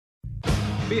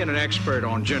Being an expert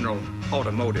on general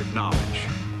automotive knowledge,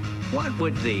 what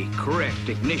would the correct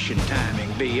ignition timing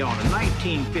be on a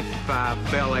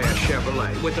 1955 Bel Air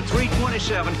Chevrolet with a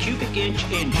 327 cubic inch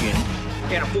engine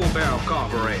and a 4-barrel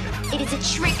carburetor? It is a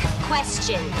trick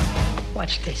question.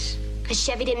 Watch this. Because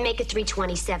Chevy didn't make a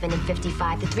 327 in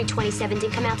 55. The 327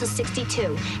 didn't come out till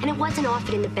 62. And it wasn't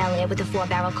offered in the Bel Air with a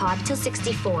 4-barrel carb till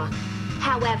 64.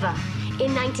 However,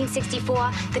 in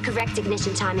 1964, the correct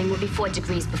ignition timing would be 4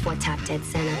 degrees before top dead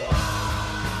center.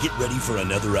 Get ready for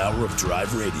another hour of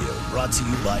Drive Radio, brought to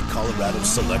you by Colorado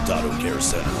Select Auto Care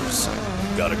Centers.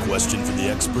 Got a question for the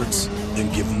experts?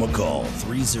 Then give them a call,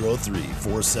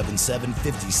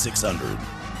 303-477-5600.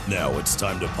 Now it's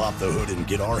time to pop the hood and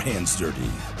get our hands dirty.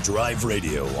 Drive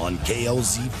Radio on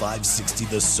KLZ 560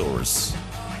 The Source.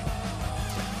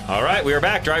 All right, we are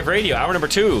back. Drive Radio, hour number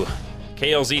 2.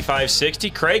 KLZ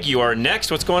 560. Craig, you are next.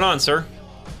 What's going on, sir?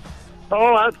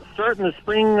 Oh, I'm starting the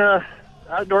spring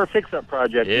outdoor fix-up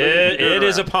project. It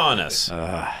is upon us.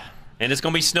 And it's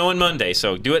going to be snowing Monday,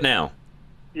 so do it now.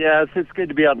 Yeah, it's good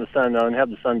to be out in the sun, though, and have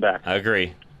the sun back. I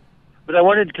agree. But I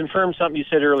wanted to confirm something you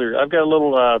said earlier. I've got a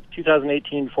little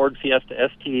 2018 Ford Fiesta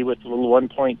ST with a little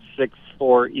 1.64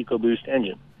 EcoBoost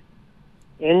engine.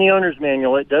 In the owner's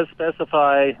manual, it does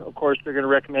specify, of course, they're going to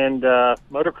recommend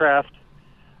Motorcraft.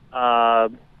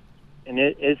 In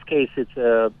its case, it's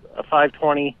a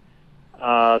 520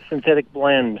 synthetic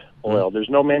blend oil. There's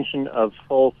no mention of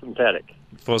full synthetic.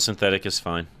 Full synthetic is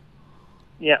fine.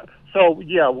 Yeah. So,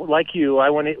 yeah, like you, I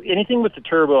want anything with the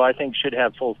turbo, I think, should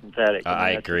have full synthetic. I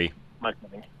agree. My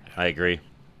thing. I agree.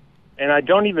 And I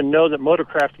don't even know that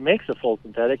Motorcraft makes a full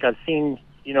synthetic. I've seen,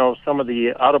 some of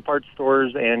the auto parts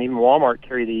stores and even Walmart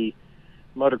carry the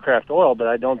Motorcraft oil, but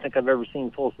I don't think I've ever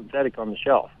seen full synthetic on the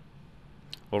shelf.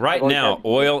 Well, right now,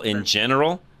 oil in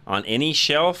general on any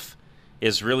shelf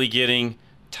is really getting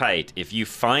tight. If you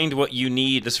find what you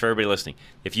need, this is for everybody listening,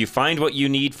 if you find what you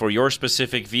need for your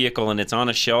specific vehicle and it's on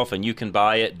a shelf and you can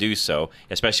buy it, do so,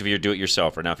 especially if you're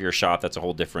do-it-yourself. Or now, if you're a shop, that's a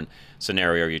whole different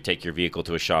scenario. Or you take your vehicle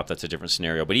to a shop, that's a different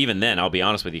scenario. But even then, I'll be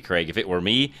honest with you, Craig, if it were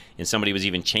me and somebody was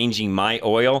even changing my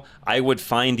oil, I would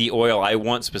find the oil I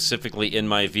want specifically in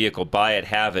my vehicle, buy it,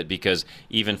 have it, because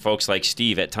even folks like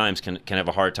Steve at times can have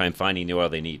a hard time finding the oil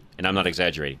they need. And I'm not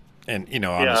exaggerating. And,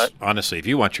 honestly, if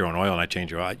you want your own oil and I change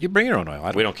your oil, you bring your own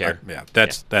oil. We don't care.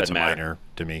 That's a minor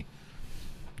to me.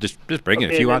 Just bring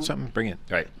it. If you want something, bring it.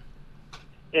 Right.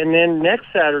 And then next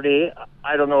Saturday,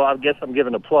 I don't know, I guess I'm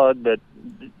giving a plug, but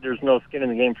there's no skin in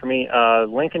the game for me.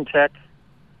 Lincoln Tech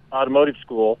Automotive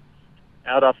School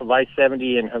out off of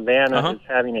I-70 in Havana is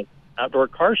having an outdoor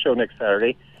car show next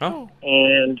Saturday. Oh.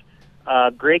 And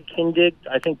Greg Kindig,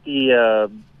 I think the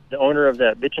owner of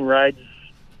that Bitchin' Rides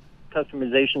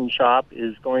customization shop,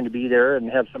 is going to be there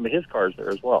and have some of his cars there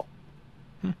as well.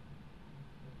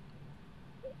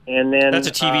 And then that's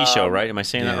a TV show, right? Am I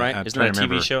saying that right? Isn't that a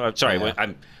TV show? I'm sorry. Yeah.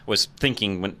 I was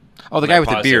thinking when. Oh, the guy with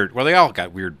the beard. Well, they all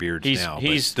got weird beards now. But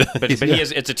he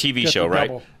has. It's a TV show,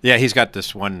 right? Yeah, he's got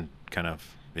this one kind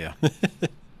of. Yeah.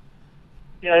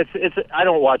 Yeah, it's. I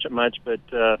don't watch it much, but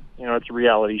it's a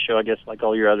reality show, I guess, like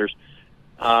all your others.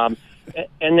 And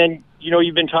then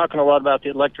you've been talking a lot about the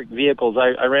electric vehicles.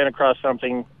 I ran across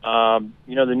something. The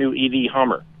new EV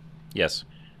Hummer. Yes.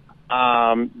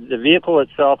 The vehicle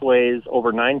itself weighs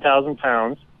over 9,000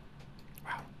 pounds.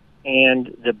 Wow.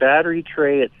 And the battery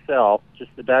tray itself, just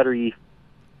the battery,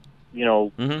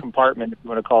 compartment, if you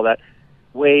want to call that,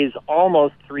 weighs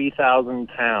almost 3,000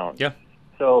 pounds. Yeah.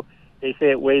 So they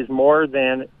say it weighs more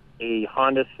than a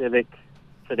Honda Civic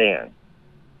sedan,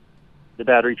 the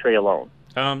battery tray alone.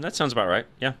 That sounds about right.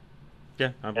 Yeah.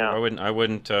 Yeah. I wouldn't. I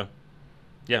wouldn't.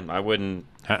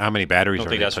 How many batteries are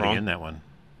they putting wrong in that one?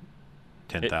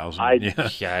 10,000.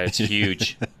 Yeah, it's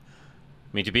huge. I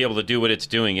mean, to be able to do what it's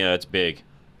doing, it's big.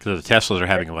 Because the Teslas are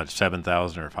having about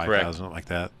 7,000 or 5,000, something like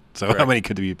that. So how many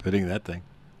could be putting in that thing?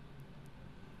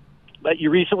 But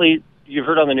you've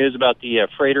heard on the news about the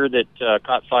freighter that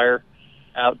caught fire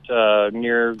out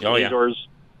near the Azores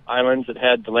Islands that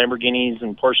had the Lamborghinis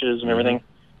and Porsches and everything.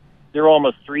 There were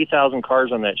almost 3,000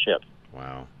 cars on that ship.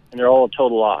 Wow. And they're all a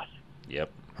total loss.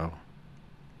 Yep. Oh.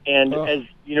 And as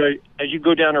you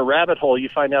go down a rabbit hole, you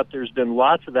find out there's been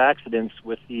lots of accidents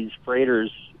with these freighters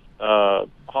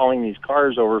hauling these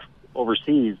cars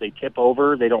overseas. They tip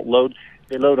over. They don't load.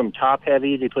 They load them top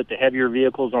heavy. They put the heavier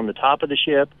vehicles on the top of the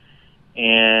ship,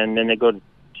 and then they go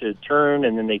to turn,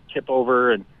 and then they tip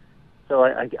over. And so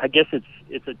I guess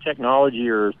it's a technology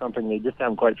or something they just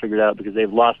haven't quite figured out, because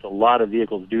they've lost a lot of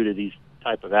vehicles due to these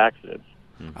type of accidents.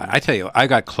 I tell you, I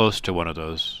got close to one of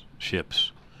those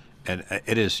ships, and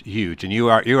it is huge. And you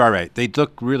are right. They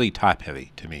look really top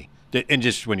heavy to me, and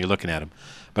just when you're looking at them.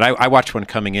 But I watched one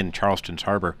coming in Charleston's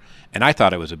Harbor, and I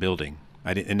thought it was a building.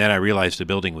 And then I realized the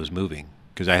building was moving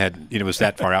because it was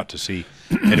that far out to sea,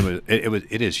 and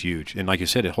it is huge. And like you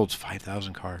said, it holds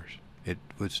 5,000 cars.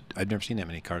 I've never seen that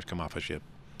many cars come off a ship.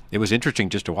 It was interesting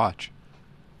just to watch.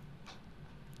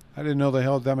 I didn't know they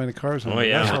held that many cars on. Oh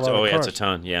yeah, it's a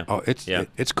ton. Yeah. Oh,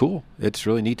 it's cool. It's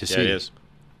really neat to see. Yeah, it is.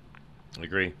 I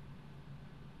agree.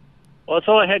 Well, that's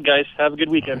all I had, guys. Have a good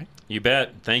weekend. Right. You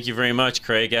bet. Thank you very much,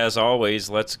 Craig. As always,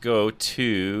 let's go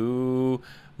to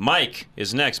Mike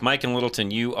is next. Mike in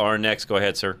Littleton, you are next. Go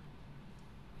ahead, sir.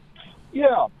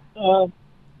 Yeah,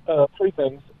 three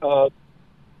things.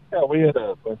 We had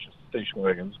a bunch of station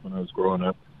wagons when I was growing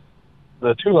up.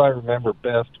 The two I remember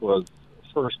best was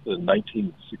first the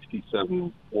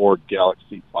 1967 Ford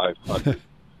Galaxy 500.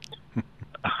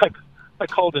 I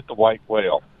called it the White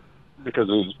Whale because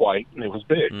it was white and it was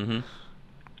big. Mm-hmm.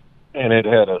 And it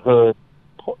had a hood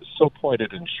so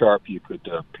pointed and sharp you could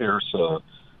pierce a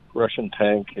Russian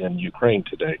tank in Ukraine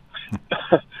today.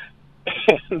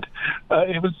 And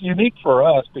it was unique for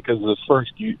us because the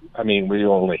first, we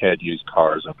only had used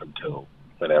cars up until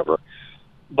whenever.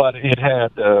 But it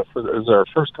had, it was our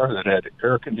first car that had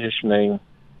air conditioning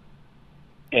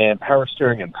and power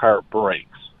steering and power brakes.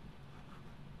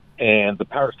 And the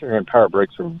power steering and power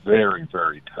brakes are very,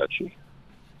 very touchy.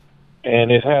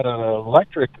 And it had an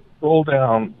electric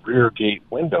roll-down rear gate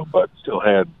window, but still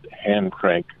had hand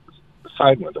crank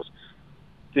side windows.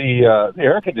 The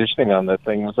air conditioning on that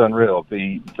thing was unreal.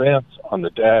 The vents on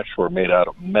the dash were made out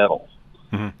of metal,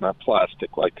 not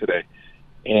plastic like today.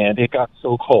 And it got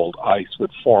so cold, ice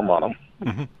would form on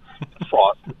them.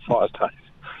 Frost ice.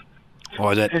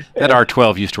 Oh, that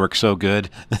R12 used to work so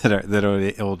good.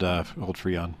 that old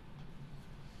Freon.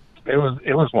 It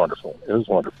was wonderful. It was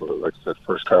wonderful. Like I said,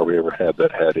 first car we ever had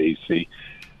that had AC.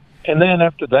 And then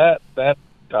after that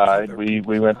died. We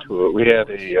went to we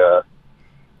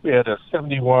had a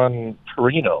 71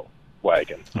 Torino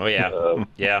wagon. Oh yeah,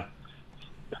 yeah.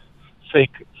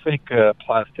 Fake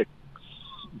plastic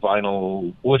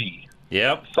vinyl woody.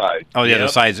 Yep. Side. Oh yeah, Yep. the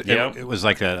sides. Yep. It was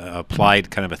like a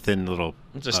applied kind of a thin little.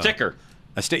 It's a sticker.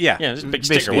 Yeah. Yeah, it's a big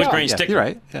Basically, sticker, wood grain yeah, sticker. You're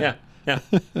right. Yeah.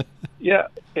 Yeah,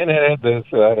 and it had this,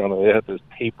 it had this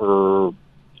paper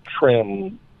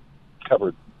trim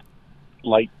covered,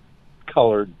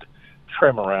 light-colored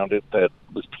trim around it that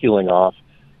was peeling off.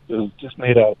 It was just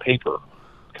made out of paper,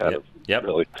 kind of,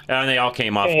 really. And they all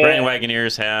came off. Grand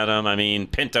Wagoneers had them. I mean,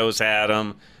 Pintos had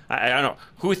them. I don't know.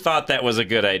 Who thought that was a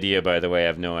good idea, by the way? I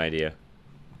have no idea.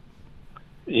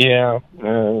 Yeah.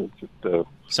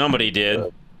 Somebody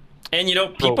did. And,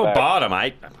 people bought them.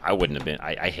 I wouldn't have been.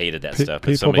 I hated that stuff. But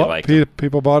People somebody liked them.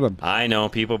 People bought them. I know.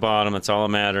 People bought them. That's all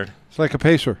that mattered. It's like a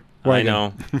Pacer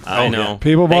wagon. I know.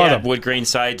 People they bought had them. wood grain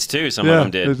sides, too. Some of them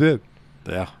did. They did.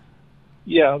 Yeah.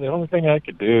 Yeah, the only thing I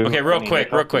could do... Okay, real quick,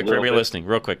 for everybody listening.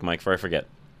 Real quick, Mike, before I forget.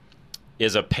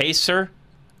 Is a Pacer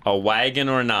a wagon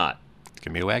or not? It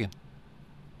can be a wagon.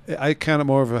 I count it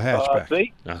more of a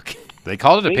hatchback. Okay. They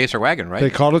called it a Pacer wagon, right? They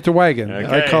called it the wagon.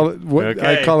 Okay. I call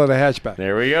it a hatchback.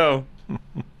 There we go.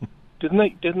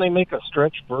 Didn't they make a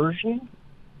stretch version?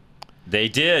 They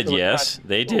did, yes.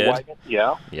 They did. Wagon?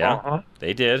 Yeah. Yeah,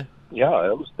 they did.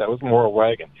 Yeah, that was more a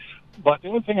wagon. But the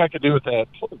only thing I could do with that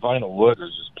vinyl wood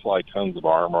is just apply tons of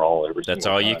armor all over. That's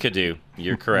all you could do.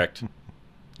 You're correct.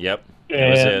 Yep. That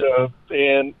was it.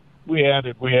 And we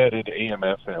added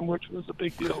AM/FM, which was a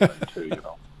big deal then too.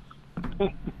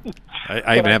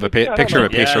 I even have a picture of a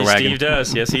Pacer wagon. Steve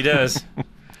does. Yes, he does.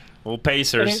 Old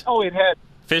Pacers. It had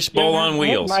fishbowl on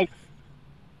wheels.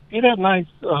 It had nice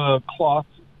cloth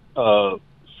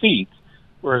seats,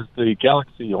 whereas the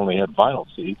Galaxy only had vinyl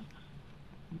seats.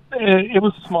 It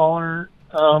was smaller.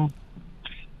 I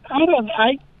don't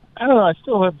know. I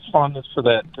still have fondness for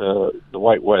that the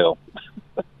White Whale.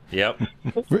 Yep.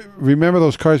 Remember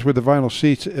those cars with the vinyl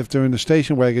seats? If they're in the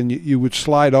station wagon, you would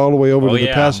slide all the way over to the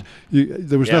pass.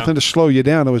 There was nothing to slow you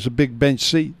down. It was a big bench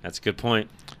seat. That's a good point.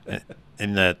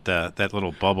 And that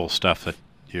little bubble stuff that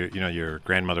your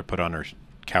grandmother put on her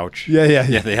couch. Yeah.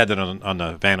 They had that on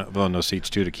the van on those seats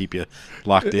too to keep you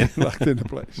locked in, locked into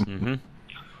place. Mm-hmm.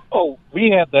 Oh, we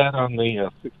had that on the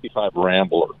 65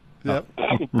 Rambler. Yep.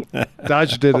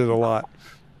 Dodge did it a lot.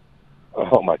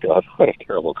 Oh my God, what a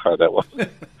terrible car that was!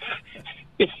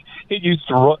 It used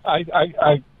to. My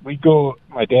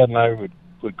dad and I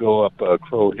would go up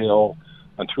Crow Hill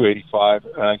on 285,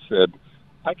 and I said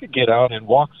I could get out and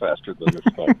walk faster than this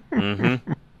thing.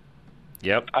 Mm-hmm.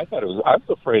 Yep. I was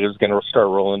afraid it was going to start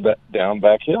rolling down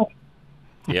back hill.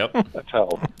 Yep. That's how.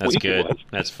 That's good. It was.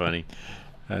 That's funny.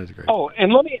 That is great. Oh,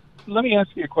 and let me ask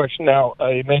you a question now.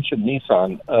 You mentioned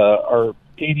Nissan. Our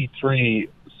 83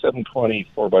 720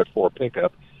 4x4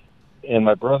 pickup and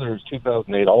my brother's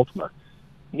 2008 Altima.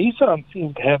 Nissan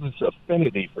seems to have this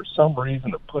affinity for some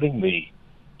reason of putting the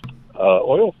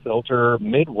oil filter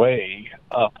midway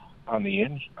up on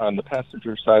the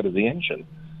passenger side of the engine,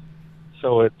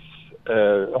 so it's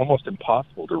almost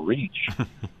impossible to reach.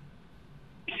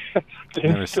 Do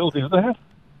they still do that?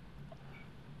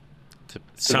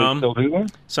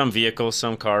 Some vehicles,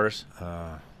 some cars.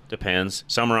 Depends.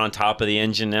 Some are on top of the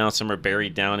engine now. Some are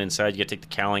buried down inside. You got to take the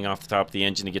cowling off the top of the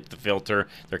engine to get the filter.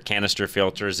 They're canister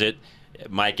filters.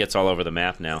 Mike gets all over the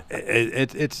map now.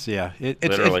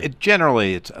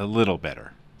 Generally it's a little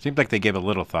better. Seems like they give a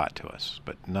little thought to us,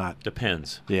 but not.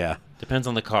 Depends. Yeah. Depends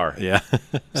on the car. Yeah.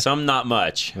 Some not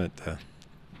much. But,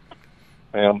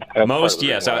 most,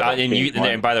 yes.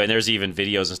 And by the way, there's even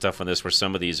videos and stuff on this where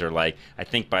some of these are like, I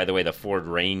think, by the way, the Ford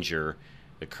Ranger,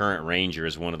 the current Ranger,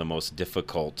 is one of the most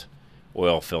difficult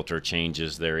oil filter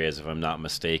changes there is, if I'm not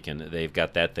mistaken. They've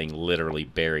got that thing literally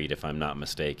buried, if I'm not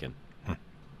mistaken.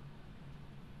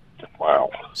 Wow.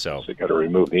 So you got to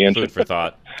remove the engine. Food for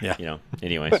thought. Yeah.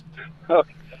 Anyways.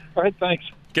 Okay. All right, thanks.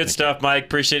 Good stuff, Mike.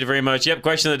 Appreciate it very much. Yep,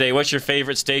 question of the day. What's your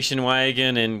favorite station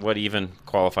wagon, and what even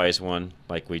qualifies one,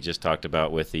 like we just talked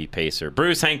about with the Pacer?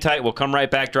 Bruce, hang tight. We'll come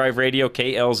right back. Drive Radio,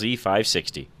 KLZ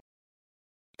 560.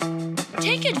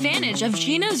 Take advantage of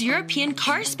Gino's European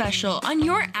Car Special on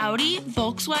your Audi,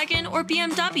 Volkswagen, or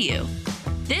BMW.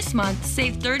 This month,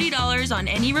 save $30 on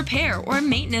any repair or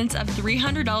maintenance of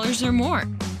 $300 or more.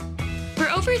 For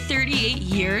over 38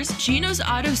 years, Gino's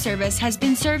Auto Service has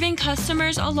been serving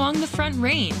customers along the Front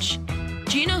Range.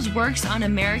 Gino's works on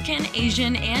American,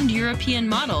 Asian, and European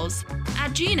models.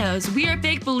 At Gino's, we are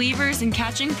big believers in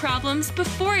catching problems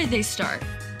before they start.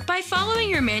 By following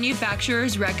your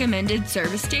manufacturer's recommended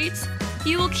service dates,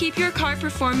 you will keep your car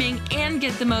performing and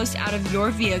get the most out of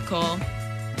your vehicle.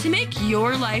 To make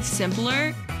your life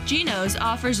simpler, Gino's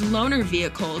offers loaner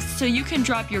vehicles so you can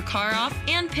drop your car off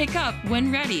and pick up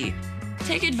when ready.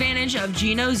 Take advantage of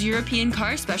Gino's European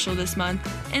Car Special this month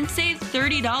and save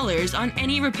 $30 on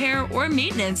any repair or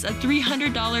maintenance of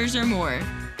 $300 or more.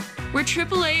 We're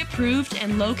AAA approved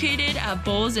and located at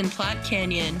Bowles and Platte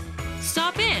Canyon.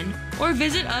 Stop in or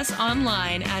visit us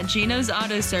online at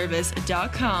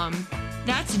Gino'sAutoservice.com.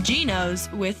 That's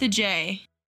Gino's with a J.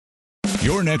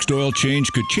 Your next oil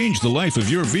change could change the life of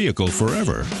your vehicle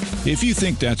forever. If you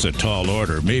think that's a tall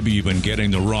order, maybe you've been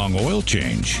getting the wrong oil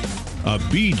change. A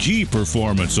BG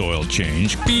Performance oil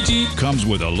change comes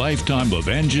with a lifetime of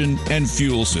engine and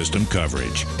fuel system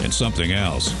coverage. And something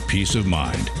else, peace of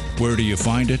mind. Where do you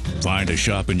find it? Find a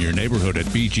shop in your neighborhood at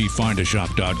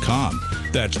bgfindashop.com.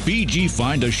 That's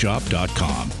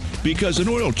bgfindashop.com. Because an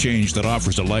oil change that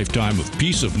offers a lifetime of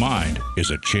peace of mind is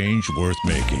a change worth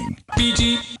making.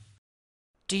 BG.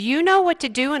 Do you know what to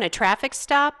do in a traffic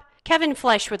stop? Kevin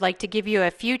Flesh would like to give you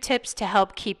a few tips to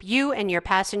help keep you and your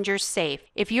passengers safe.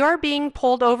 If you are being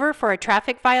pulled over for a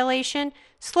traffic violation,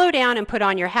 slow down and put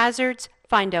on your hazards,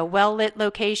 find a well-lit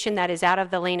location that is out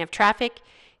of the lane of traffic,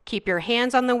 keep your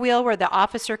hands on the wheel where the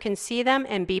officer can see them,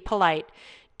 and be polite.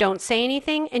 Don't say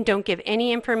anything and don't give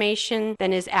any information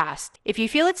than is asked. If you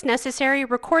feel it's necessary,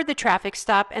 record the traffic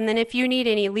stop, and then if you need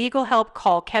any legal help,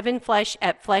 call Kevin Flesh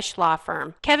at Flesh Law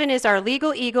Firm. Kevin is our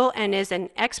legal eagle and is an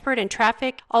expert in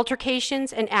traffic,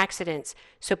 altercations, and accidents.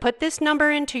 So put this number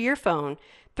into your phone,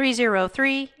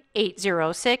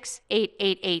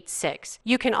 303-806-8886.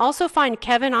 You can also find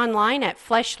Kevin online at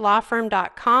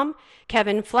fleshlawfirm.com.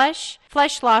 Kevin Flesh,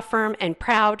 Flesh Law Firm, and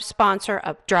proud sponsor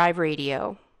of Drive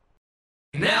Radio.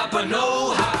 Napa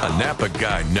know-how. A Napa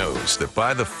guy knows that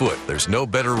by the foot, there's no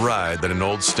better ride than an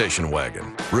old station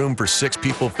wagon. Room for 6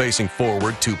 people facing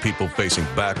forward, 2 people facing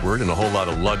backward, and a whole lot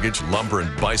of luggage, lumber,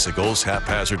 and bicycles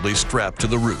haphazardly strapped to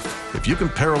the roof. If you can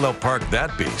parallel park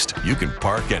that beast, you can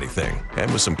park anything. And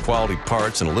with some quality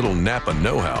parts and a little Napa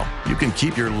know-how, you can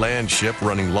keep your land ship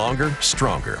running longer,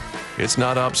 stronger. It's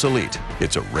not obsolete.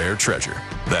 It's a rare treasure.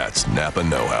 That's Napa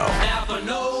know-how. Napa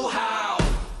know-how.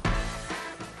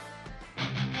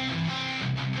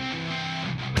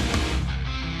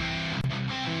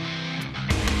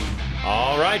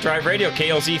 All right, Drive Radio,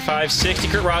 KLZ 560.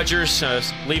 Kurt Rogers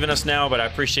leaving us now, but I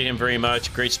appreciate him very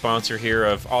much. Great sponsor here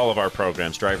of all of our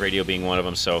programs, Drive Radio being one of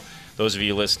them. So those of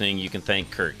you listening, you can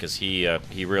thank Kurt because he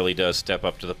really does step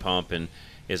up to the pump and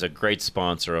is a great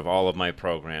sponsor of all of my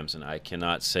programs. And I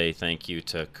cannot say thank you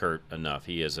to Kurt enough.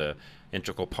 He is an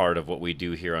integral part of what we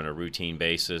do here on a routine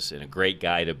basis and a great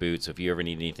guy to boot. So if you ever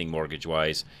need anything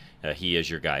mortgage-wise, he is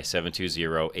your guy,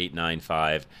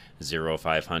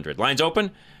 720-895-0500. Lines open.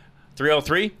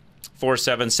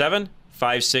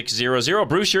 303-477-5600.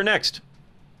 Bruce, you're next.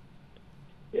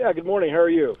 Yeah, good morning. How are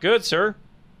you? Good, sir.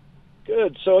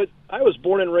 Good. So I was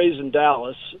born and raised in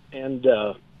Dallas, and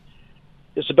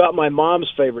it's about my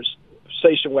mom's favorite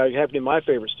station wagon, happened to be my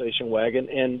favorite station wagon.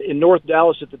 And in North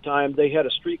Dallas at the time, they had a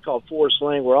street called Forest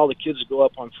Lane where all the kids would go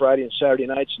up on Friday and Saturday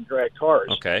nights and drag cars.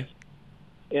 Okay.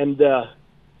 And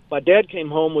my dad came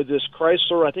home with this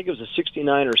Chrysler, I think it was a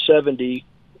 69 or 70.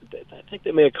 I think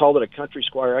they may have called it a Country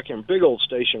Squire. I can't remember, big old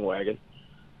station wagon.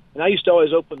 And I used to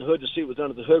always open the hood to see what was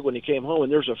under the hood when he came home,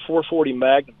 and there's a 440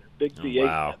 Magnum, big V8 in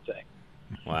that thing.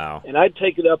 Wow. And I'd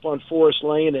take it up on Forest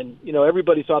Lane, and, you know,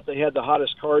 everybody thought they had the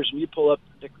hottest cars, and you pull up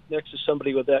next to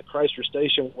somebody with that Chrysler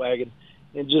station wagon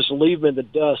and just leave them in the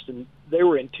dust, and they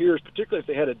were in tears, particularly if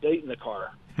they had a date in the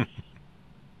car.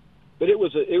 But it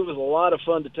was a lot of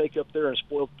fun to take up there and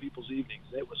spoil people's evenings.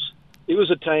 It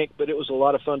was a tank, but it was a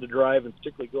lot of fun to drive, and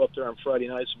particularly go up there on Friday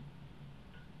nights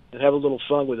and have a little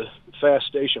fun with a fast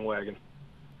station wagon.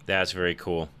 That's very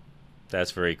cool.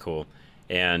 That's very cool.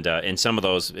 And some of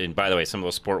those, and by the way, some of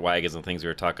those sport wagons and things we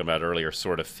were talking about earlier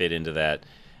sort of fit into that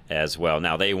as well.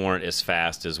 Now, they weren't as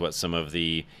fast as what some of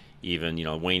the, even, you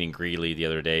know, Wayne and Greeley the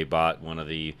other day bought one of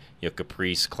the, you know,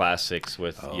 Caprice Classics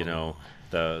with, you know,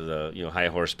 the you know, high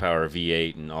horsepower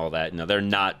V8 and all that. No, they're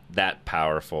not that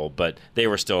powerful, but they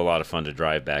were still a lot of fun to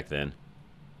drive back then.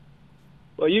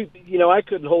 Well, you know, I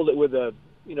couldn't hold it with a,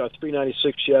 you know, a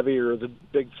 396 Chevy or the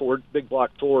big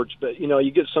block Fords, but, you know,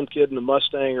 you get some kid in a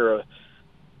Mustang or a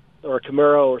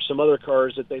Camaro or some other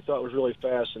cars that they thought was really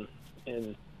fast,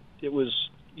 and it was,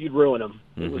 you'd ruin them.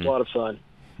 It was a lot of fun.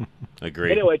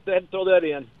 Agreed. Anyway, throw that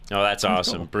in. Oh, that's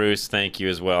awesome. Bruce, thank you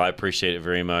as well. I appreciate it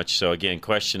very much. So, again,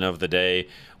 question of the day,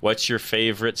 what's your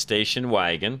favorite station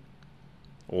wagon?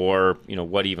 Or, you know,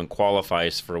 what even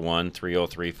qualifies for one?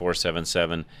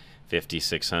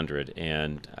 303-477-5600.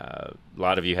 And a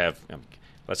lot of you have,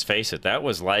 let's face it, that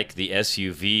was like the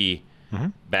SUV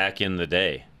back in the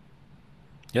day.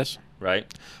 Yes.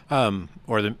 Right?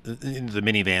 Or the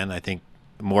minivan, I think,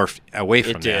 morphed away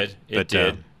from that. It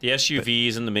did. The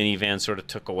SUVs and the minivans sort of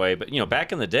took away. But, you know,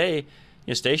 back in the day, you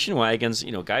know, station wagons,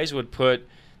 you know, guys would put,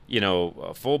 you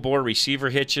know, full-bore receiver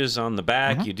hitches on the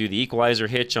back. You do the equalizer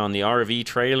hitch on the RV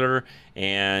trailer,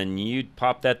 and you'd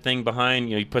pop that thing behind.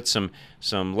 You know, you put some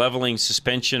leveling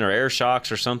suspension or air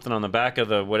shocks or something on the back of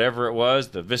the whatever it was,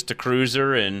 the Vista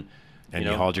Cruiser, and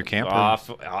you hauled your camper off.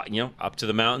 You know, up to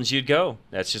the mountains you'd go.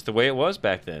 That's just the way it was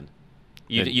back then.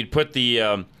 You'd put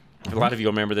the a lot of you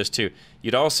will remember this too.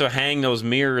 You'd also hang those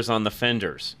mirrors on the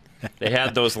fenders. They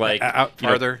had those like out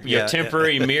farther,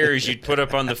 temporary mirrors you'd put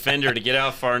up on the fender to get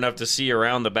out far enough to see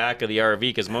around the back of the RV,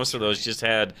 because most of those just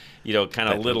had, you know, kind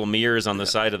of little mirrors on the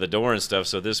side of the door and stuff.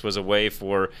 So this was a way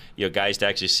for, you know, guys to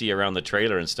actually see around the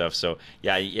trailer and stuff. So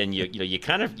yeah, and you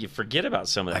kind of forget about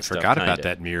some of that stuff. I forgot about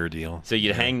that mirror deal. So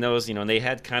you'd hang those, you know, and they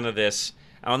had kind of this.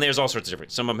 And there's all sorts of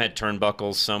different. Some of them had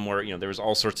turnbuckles. Some were, you know, there was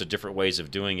all sorts of different ways of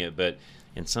doing it,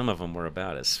 and some of them were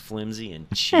about as flimsy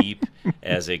and cheap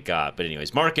as it got. But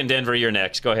anyways, Mark in Denver, you're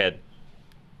next. Go ahead.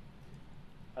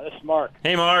 This is Mark.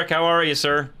 Hey, Mark. How are you,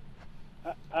 sir?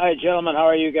 Hi, gentlemen. How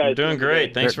are you guys? I'm doing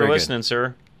great. Thanks for listening,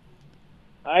 sir.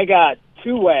 I got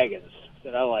two wagons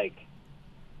that I like.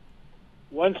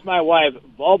 One's my wife,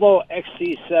 Volvo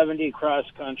XC70 Cross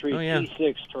Country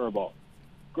V6 Turbo.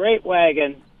 Great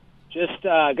wagon. Just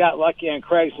got lucky on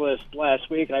Craigslist last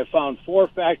week, and I found 4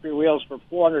 factory wheels for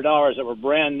 $400 that were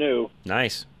brand new.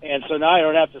 Nice. And so now I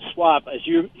don't have to swap, as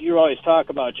you always talk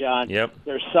about, John. Yep.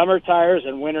 There's summer tires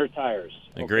and winter tires.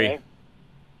 Agree. Okay?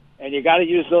 And you got to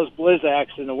use those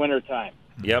Blizzaks in the wintertime.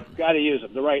 Yep. You got to use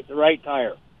them, the right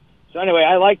tire. So anyway,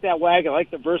 I like that wagon. I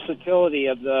like the versatility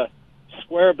of the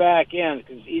square back end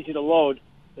because it's easy to load.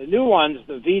 The new ones,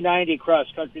 the V90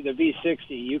 Cross Country, the V60,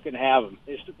 you can have them.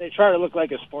 They try to look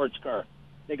like a sports car.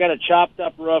 They got a chopped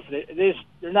up roof.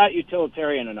 They're not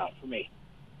utilitarian enough for me.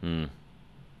 I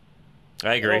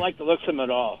agree. I don't like the looks of them at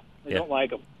all. I don't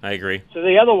like them. I agree. So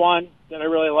the other one that I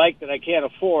really like that I can't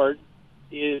afford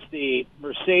is the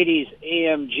Mercedes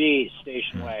AMG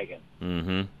station wagon.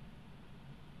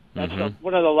 That's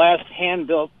one of the last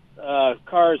hand-built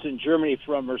cars in Germany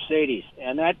from Mercedes,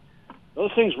 and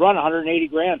those things run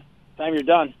 $180,000 by the time you're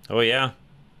done. Oh yeah,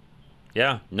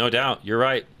 no doubt. You're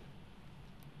right.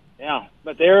 Yeah,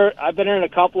 but I've been in a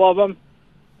couple of them.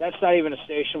 That's not even a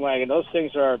station wagon. Those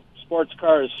things are sports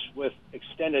cars with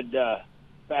extended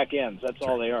back ends. That's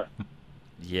all they are.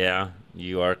 Yeah,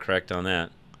 you are correct on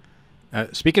that.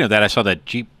 Speaking of that, I saw that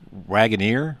Jeep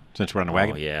Wagoneer, since we're on the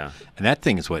wagon. Oh, yeah. And that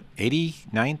thing is what,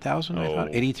 89,000? I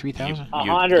thought 83,000.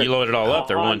 You load it all up,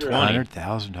 they're $120,000.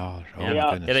 $100,000. Oh yeah.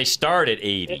 My goodness. Yeah, they start at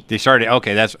 80. They started.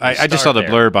 Okay, that's. I just saw the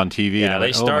blurb on TV. Yeah, and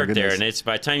they start there, and it's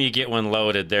by the time you get one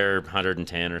loaded, they're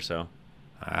 110 or so.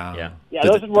 Yeah. Yeah,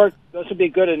 those would work. Those would be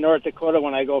good in North Dakota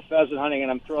when I go pheasant hunting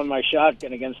and I'm throwing my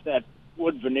shotgun against that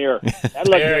wood veneer.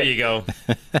 There you go.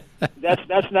 That's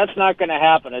not going to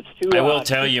happen. It's too. I will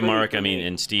tell you, Mark. I mean,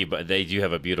 and Steve, but they do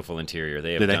have a beautiful interior.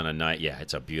 They have done a night. Yeah,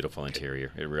 it's a beautiful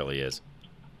interior. It really is.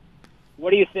 What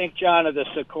do you think, John, of the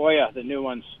Sequoia, the new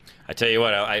ones? I tell you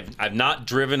what, I've not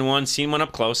driven one, seen one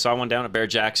up close. Saw one down at Bear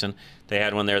Jackson. They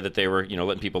had one there that they were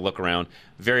letting people look around.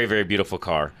 Very, very beautiful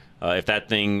car. If that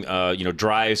thing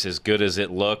drives as good as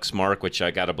it looks, Mark, which I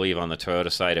got to believe on the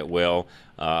Toyota side it will,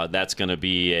 that's going to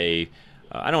be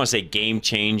I don't want to say game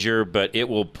changer, but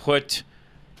it'll put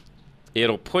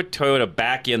Toyota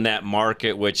back in that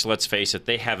market, which, let's face it,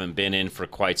 they haven't been in for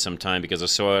quite some time because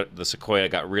the Sequoia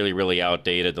got really, really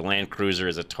outdated. The Land Cruiser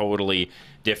is a totally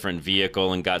different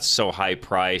vehicle and got so high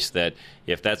priced that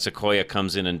if that Sequoia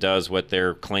comes in and does what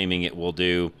they're claiming it will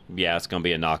do, yeah, it's going to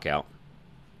be a knockout.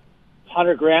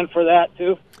 $100,000 for that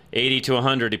too? 80 to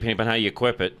 100, depending on how you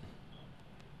equip it.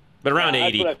 But around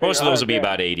 80. Most of those will be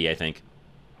about 80, I think.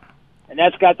 And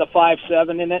that's got the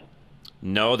 5.7 in it?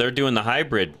 No, they're doing the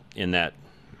hybrid in that.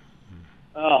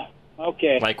 Oh,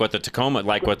 okay. Like what the Tacoma,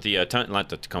 not the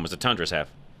Tacomas, the Tundras have.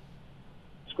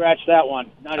 Scratch that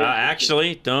one.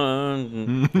 Actually,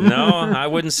 no, I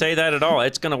wouldn't say that at all.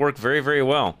 It's going to work very, very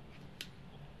well.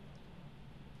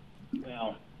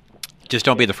 Well, just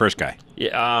don't be the first guy.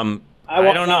 Yeah,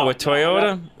 I don't know with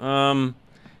Toyota.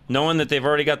 Knowing that they've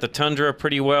already got the Tundra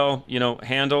pretty well,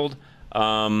 handled.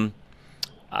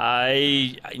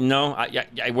 I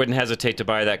wouldn't hesitate to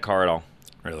buy that car at all.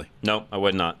 Really? No, I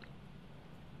would not.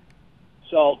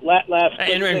 So last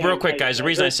and real quick, guys, the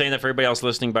reason I'm saying that for everybody else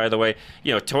listening, by the way,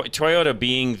 Toyota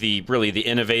being the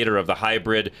innovator of the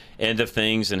hybrid end of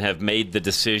things and have made the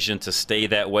decision to stay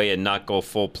that way and not go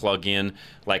full plug-in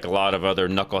like a lot of other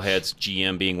knuckleheads,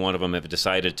 GM being one of them, have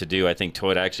decided to do. I think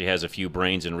Toyota actually has a few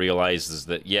brains and realizes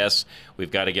that, yes, we've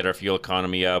got to get our fuel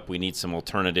economy up. We need some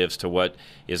alternatives to what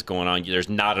is going on. There's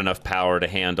not enough power to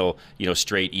handle,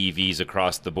 straight EVs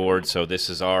across the board, so this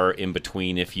is our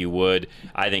in-between, if you would.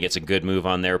 I think it's a good move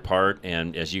on their part,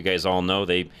 and as you guys all know,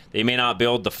 they may not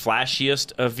build the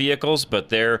flashiest of vehicles, but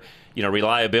their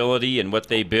reliability and what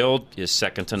they build is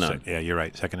second to none. Yeah, you're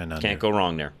right, second to none. Can't go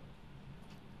wrong there.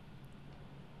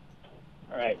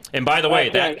 All right. And by the way,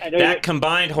 that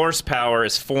combined horsepower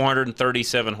is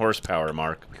 437 horsepower,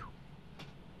 Mark.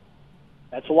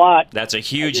 That's a lot. That's a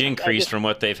huge increase from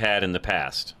what they've had in the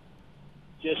past.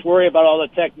 Just worry about all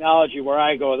the technology where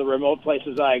I go, the remote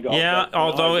places I go. Yeah,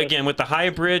 although, again, with the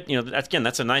hybrid,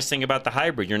 that's a nice thing about the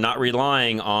hybrid. You're not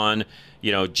relying on,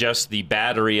 just the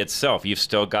battery itself. You've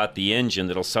still got the engine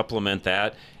that'll supplement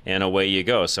that, and away you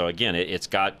go. So, again, it's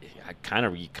got,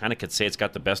 you kind of could say it's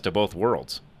got the best of both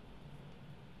worlds.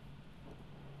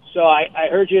 So I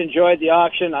heard you enjoyed the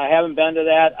auction. I haven't been to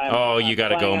that. You got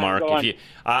to go, Mark.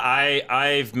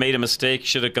 I've made a mistake.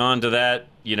 Should have gone to that,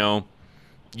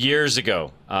 years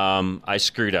ago. I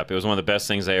screwed up. It was one of the best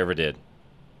things I ever did.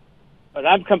 But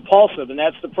I'm compulsive, and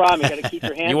that's the problem. You got to keep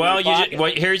your hands in your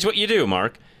pocket. Here's what you do,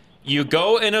 Mark. You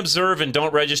go and observe and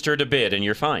don't register to bid, and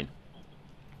you're fine.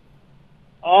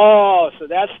 Oh, so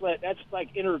that's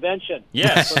like intervention.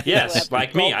 Yes,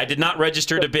 like me. I did not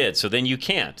register to bid, so then you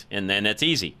can't, and then it's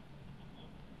easy.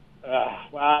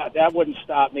 Well, that wouldn't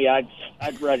stop me. I'd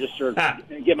register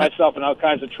and get myself in all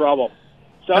kinds of trouble.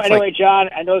 So anyway, John,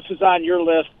 I know this is on your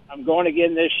list. I'm going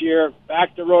again this year.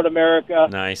 Back to Road America.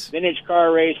 Nice. Vintage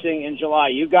car racing in July.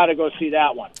 You got to go see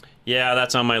that one. Yeah,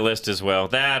 that's on my list as well.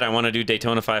 I want to do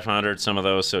Daytona 500, some of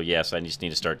those. So yes, I just need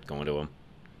to start going to them.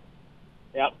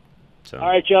 Yep. So. All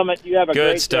right, gentlemen, you have a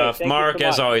good great stuff. day. Mark,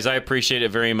 as always, I appreciate it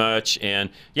very much.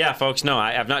 And yeah, folks, no,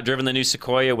 I have not driven the new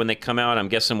Sequoia. When they come out, I'm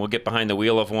guessing we'll get behind the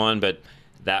wheel of one, but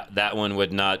that one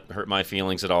would not hurt my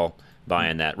feelings at all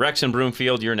buying that. Rex and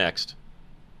Broomfield, you're next.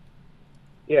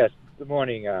 Yes. Good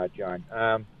morning, John.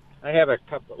 I have a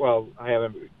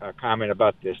comment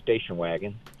about the station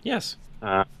wagon. Yes.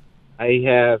 I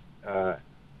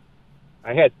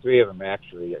had three of them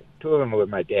actually. Two of them were with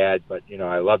my dad, but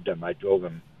I loved them. I drove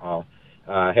them all.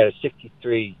 I had a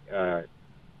 '63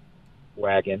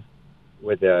 wagon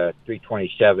with a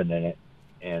 327 in it,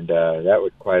 and that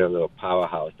was quite a little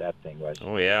powerhouse. That thing was.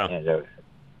 Oh yeah. And it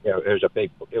was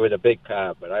a big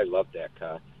car, but I loved that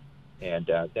car.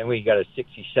 And then we got a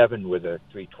 '67 with a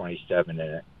 327 in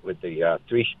it with the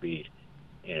 3-speed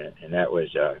in it, and that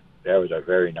was a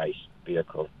very nice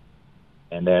vehicle.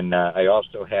 And then I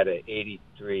also had an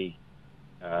 '83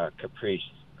 Caprice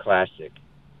Classic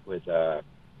with.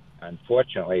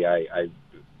 Unfortunately, I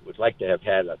would like to have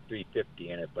had a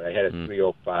 350 in it, but I had a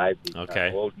 305.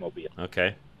 Okay. Oldsmobile.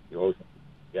 Okay. The old,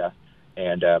 yeah,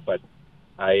 and but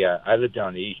I lived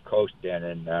on the East Coast then,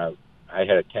 and I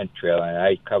had a tent trailer, and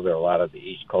I covered a lot of the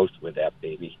East Coast with that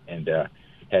baby, and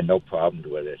had no problems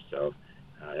with it. So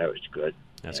that was good.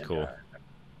 That's cool.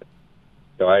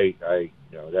 So I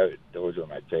those were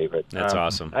my favorite. That's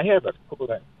awesome. I have a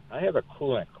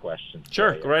coolant question.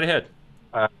 Sure, go right ahead.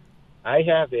 I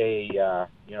have a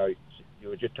you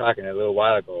were just talking a little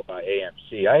while ago about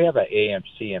AMC. I have an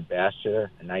AMC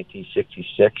Ambassador in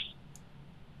 1966,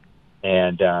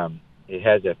 and it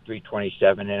has a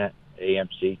 327 in it.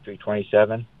 AMC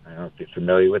 327. I don't know if you're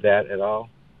familiar with that at all.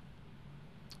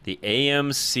 The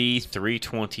AMC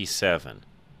 327.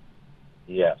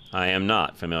 Yes. I am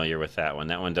not familiar with that one.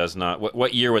 That one does not.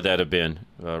 What year would that have been,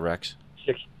 Rex?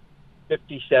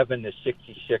 57 to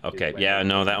 66. Okay. Yeah,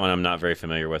 no, that one I'm not very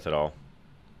familiar with at all.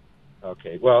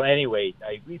 Okay. Well, anyway,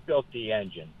 I rebuilt the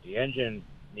engine. The engine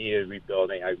needed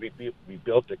rebuilding. I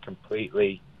rebuilt it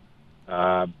completely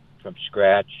from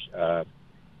scratch. A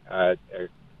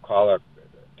caller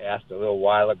asked a little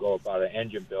while ago about an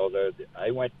engine builder.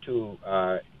 I went to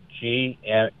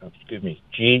GAM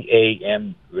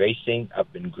Racing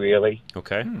up in Greeley.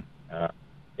 Okay.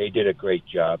 They did a great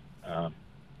job.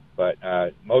 But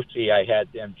mostly I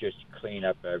had them just clean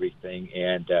up everything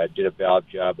and did a valve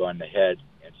job on the head.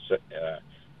 And so,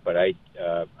 but I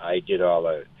did all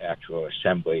the actual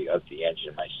assembly of the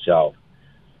engine myself.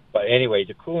 But anyway,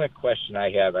 the coolant question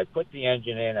I have, I put the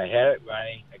engine in, I had it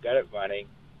running, I got it running,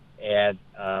 and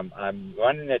I'm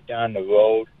running it down the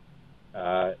road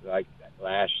like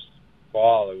last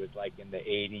fall. It was like in the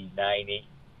 80, 90,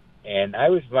 and I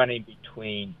was running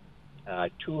between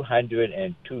 200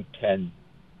 and 210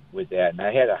 with that, and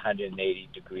I had a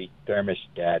 180-degree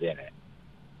thermostat in it.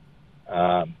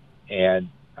 And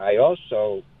I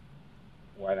also,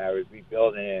 when I was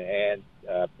rebuilding it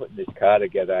and putting this car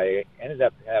together, I ended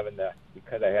up having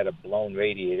because I had a blown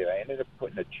radiator, I ended up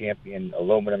putting a Champion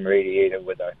aluminum radiator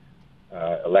with a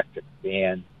electric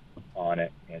fan on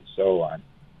it and so on.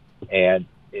 And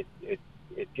it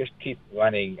just keeps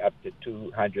running up to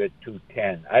 200,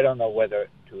 210. I don't know whether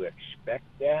to expect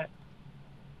that,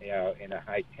 in a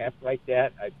high temp like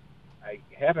that. I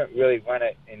haven't really run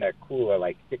it in a cooler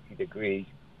like 60 degrees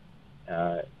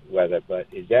weather, but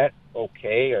is that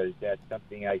okay, or is that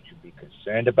something I should be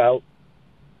concerned about?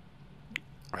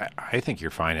 I think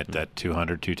you're fine at that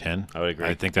 200, 210. I would agree.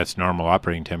 I think that's normal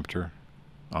operating temperature,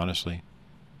 honestly.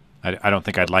 I don't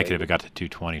think I'd like it if it got to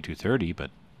 220, 230,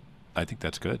 but I think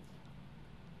that's good.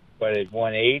 But at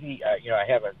 180, I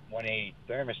have a 180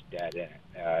 thermostat in it.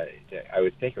 I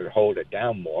would think it would hold it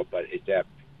down more, but is that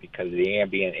because of the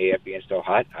ambient air being so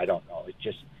hot? I don't know.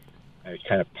 I was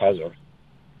kind of puzzled.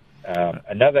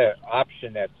 Another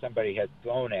option that somebody had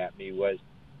thrown at me was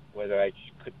whether I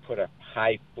could put a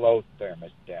high flow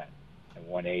thermostat in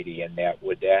 180 in that.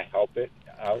 Would that help it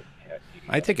out?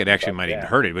 I think it actually might even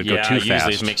hurt it. It would go too fast. Yeah,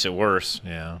 usually it makes it worse.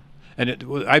 Yeah. And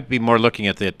I'd be more looking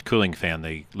at the cooling fan,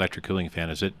 the electric cooling fan.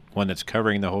 Is it one that's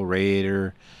covering the whole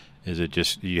radiator? Is it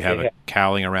just you have a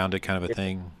cowling around it kind of a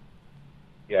thing?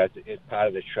 Yeah, it's part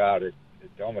of the shroud. It's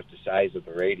almost the size of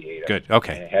the radiator. Good,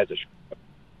 okay. And it has a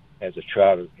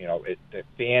shroud. The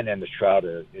fan and the shroud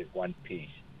is one piece.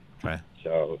 Right.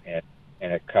 So, and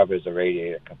it covers the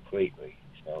radiator completely.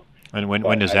 So. And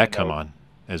when does that come on?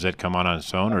 Does that come on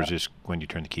its own, or is this when you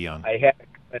turn the key on? I have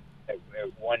it at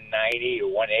 190 or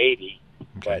 180,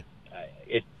 okay. But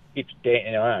it keeps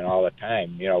staying on all the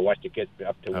time. Once it gets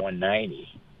up to 190,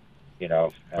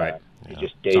 right. It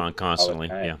just stays on constantly.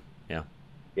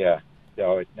 Yeah.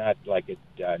 So it's not like it's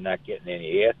not getting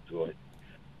any air through it.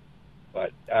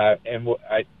 But I'm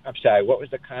sorry. What was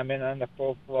the comment on the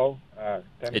full flow?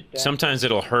 Sometimes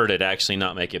it'll hurt it, actually,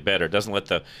 not make it better. It doesn't let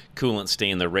the coolant stay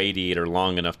in the radiator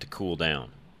long enough to cool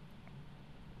down.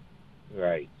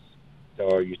 Right.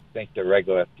 So you think the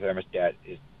regular thermostat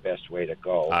is the best way to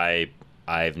go?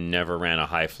 I've never ran a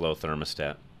high flow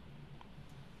thermostat.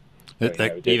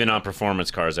 So, even on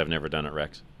performance cars, I've never done it,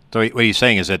 Rex. So what he's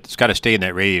saying is that it's got to stay in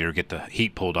that radiator to get the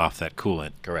heat pulled off that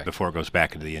coolant. Correct. Before it goes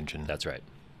back into the engine. That's right.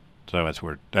 So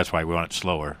that's why we want it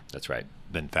slower. That's right.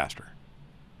 Than faster.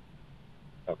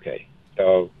 Okay.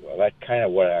 So that's kind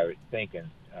of what I was thinking.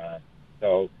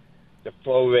 So the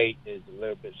flow rate is a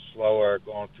little bit slower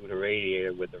going through the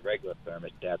radiator with the regular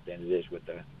thermostat than it is with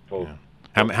the full. Yeah.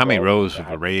 How many rows of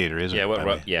a radiator is it?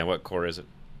 Yeah. What core is it?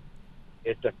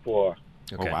 It's a 4.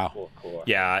 Okay. Oh, wow. 4 core.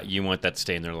 Yeah, you want that to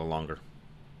stay in there a little longer.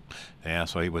 Yeah,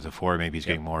 so with a 4, maybe he's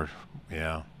getting more.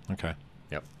 Yeah. Okay.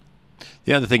 Yep.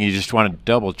 The other thing you just want to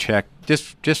double check,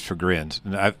 just for grins,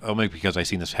 and only because I've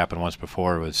seen this happen once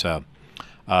before, was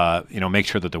make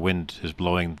sure that the wind is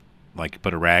blowing. Like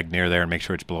put a rag near there and make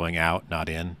sure it's blowing out, not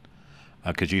in.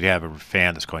 because you'd have a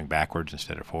fan that's going backwards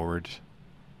instead of forwards.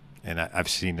 And I've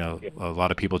seen a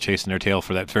lot of people chasing their tail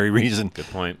for that very reason. Good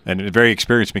point. And very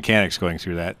experienced mechanics going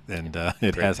through that, and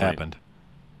it has happened.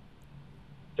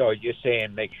 So you're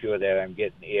saying make sure that I'm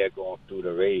getting air going through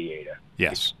the radiator.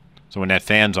 Yes. So when that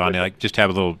fan's on, like just have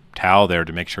a little towel there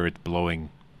to make sure it's blowing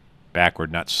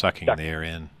backward, not sucking the air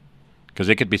in. Because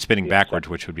it could be spinning backwards,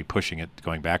 which would be pushing it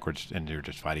going backwards, and you're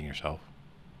just fighting yourself.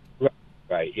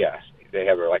 Right. Yeah. They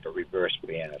have like a reverse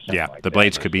fan or something. Yeah, like the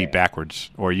blades could be backwards,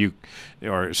 or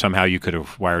somehow you could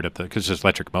have wired up because this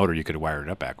electric motor, you could have wired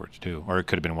it up backwards too, or it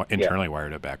could have been internally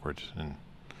wired up backwards. And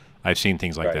I've seen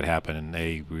things like that happen, and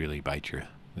they really bite you.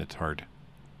 It's hard.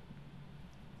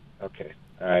 Okay.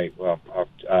 All right. Well,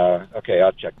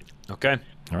 I'll check it. Okay.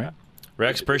 All right.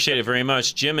 Rex, appreciate it very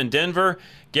much. Jim in Denver,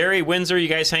 Gary, Windsor, you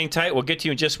guys hang tight. We'll get to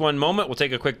you in just one moment. We'll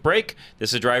take a quick break.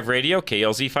 This is Drive Radio,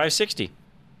 KLZ 560.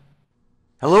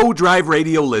 Hello, Drive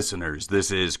Radio listeners.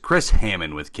 This is Chris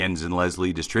Hammond with Ken's and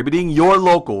Leslie Distributing, your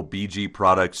local BG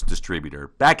Products distributor.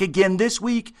 Back again this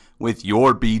week with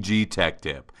your BG Tech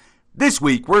Tip. This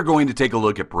week, we're going to take a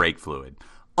look at brake fluid.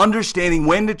 Understanding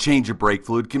when to change your brake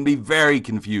fluid can be very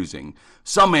confusing.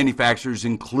 Some manufacturers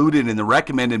include it in the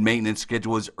recommended maintenance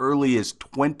schedule as early as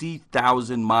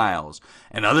 20,000 miles,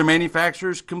 and other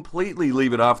manufacturers completely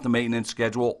leave it off the maintenance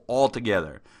schedule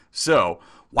altogether. So,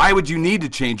 why would you need to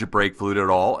change your brake fluid at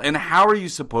all, and how are you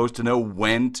supposed to know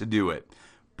when to do it?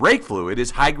 Brake fluid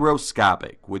is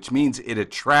hygroscopic, which means it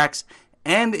attracts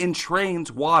and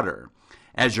entrains water.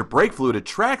 As your brake fluid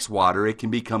attracts water, it can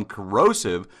become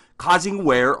corrosive, causing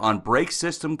wear on brake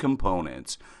system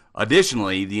components.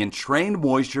 Additionally, the entrained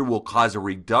moisture will cause a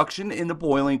reduction in the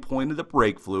boiling point of the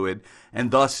brake fluid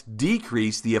and thus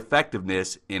decrease the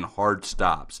effectiveness in hard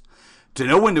stops. To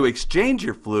know when to exchange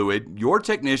your fluid, your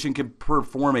technician can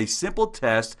perform a simple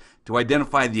test to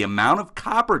identify the amount of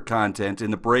copper content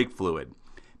in the brake fluid.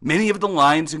 Many of the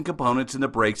lines and components in the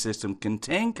brake system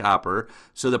contain copper,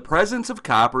 so the presence of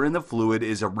copper in the fluid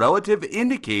is a relative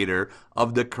indicator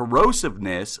of the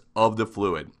corrosiveness of the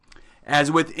fluid.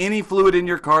 As with any fluid in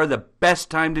your car, the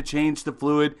best time to change the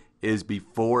fluid is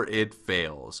before it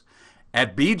fails.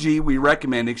 At BG, we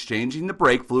recommend exchanging the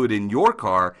brake fluid in your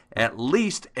car at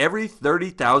least every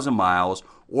 30,000 miles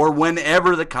or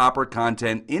whenever the copper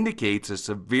content indicates a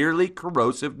severely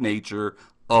corrosive nature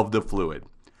of the fluid.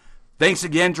 Thanks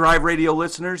again, Drive Radio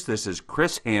listeners. This is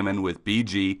Chris Hammond with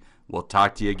BG. We'll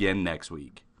talk to you again next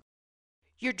week.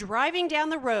 You're driving down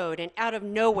the road and out of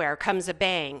nowhere comes a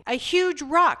bang. A huge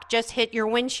rock just hit your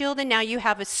windshield and now you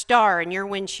have a star in your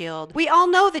windshield. We all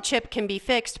know the chip can be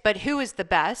fixed, but who is the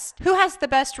best? Who has the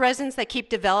best resins that keep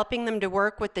developing them to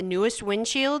work with the newest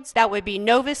windshields? That would be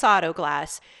Novus Auto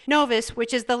Glass. Novus,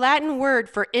 which is the Latin word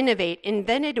for innovate,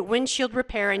 invented windshield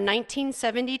repair in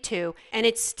 1972, and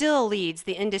it still leads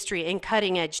the industry in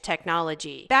cutting-edge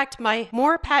technology. Backed by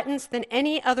more patents than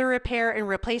any other repair and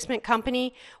replacement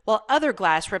company, while other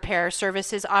glass repair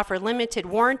services offer limited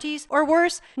warranties, or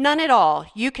worse, none at all.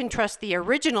 You can trust the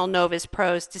original Novus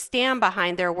pros to stand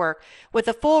behind their work with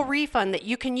a full refund that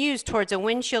you can use towards a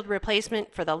windshield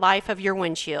replacement for the life of your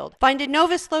windshield. Find a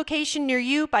Novus location near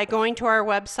you by going to our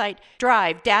website,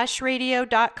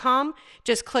 drive-radio.com.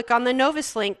 Just click on the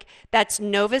Novus link. That's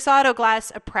Novus Auto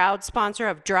Glass, a proud sponsor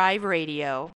of Drive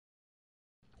Radio.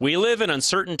 We live in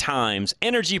uncertain times.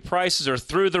 Energy prices are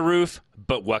through the roof,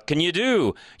 but what can you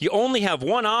do? You only have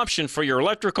one option for your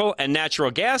electrical and natural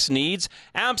gas needs.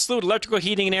 Absolute Electrical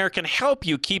Heating and Air can help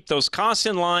you keep those costs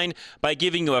in line by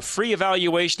giving you a free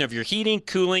evaluation of your heating,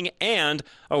 cooling, and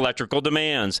electrical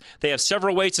demands. They have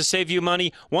several ways to save you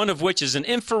money, one of which is an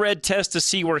infrared test to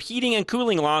see where heating and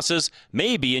cooling losses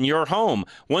may be in your home.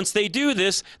 Once they do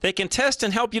this, they can test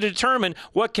and help you determine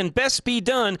what can best be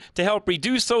done to help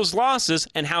reduce those losses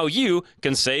and how you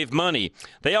can save money.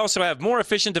 They also have more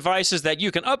efficient devices that you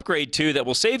can upgrade to that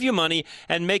will save you money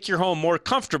and make your home more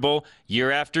comfortable year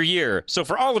after year. So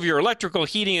for all of your electrical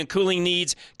heating and cooling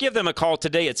needs, give them a call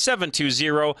today at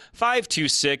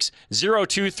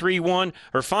 720-526-0231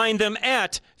 or find them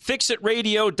at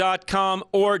fixitradio.com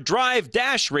or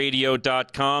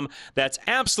drive-radio.com. That's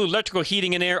Absolute Electrical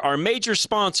Heating and Air, our major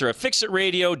sponsor of Fix It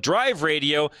Radio, Drive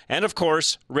Radio, and of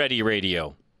course, Ready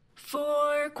Radio.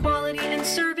 For quality and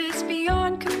service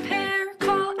beyond compare,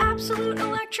 call Absolute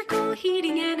Electrical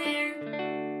Heating and Air.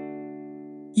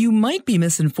 You might be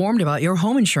misinformed about your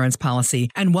home insurance policy,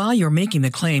 and while you're making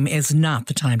the claim is not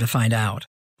the time to find out.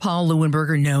 Paul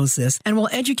Leuenberger knows this and will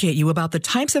educate you about the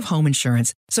types of home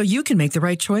insurance so you can make the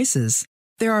right choices.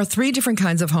 There are 3 different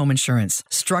kinds of home insurance: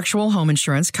 structural home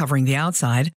insurance covering the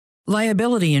outside,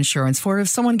 liability insurance for if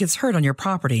someone gets hurt on your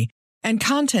property, and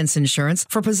contents insurance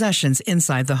for possessions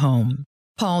inside the home.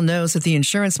 Paul knows that the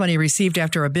insurance money received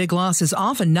after a big loss is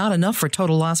often not enough for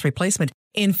total loss replacement.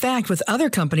 In fact, with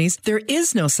other companies, there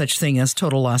is no such thing as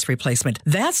total loss replacement.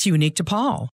 That's unique to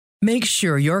Paul. Make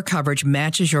sure your coverage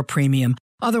matches your premium.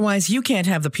 Otherwise, you can't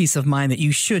have the peace of mind that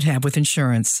you should have with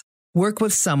insurance. Work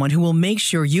with someone who will make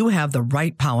sure you have the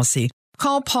right policy.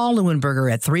 Call Paul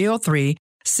Leuenberger at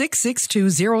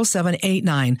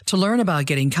 303-662-0789 to learn about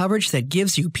getting coverage that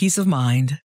gives you peace of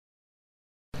mind.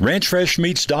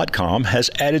 RanchFreshMeats.com has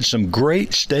added some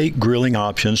great steak grilling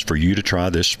options for you to try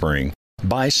this spring.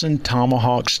 Bison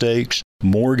tomahawk steaks,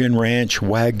 Morgan Ranch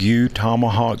Wagyu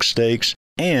tomahawk steaks,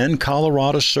 and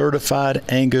Colorado certified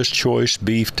Angus choice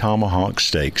beef tomahawk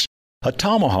steaks. A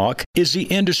tomahawk is the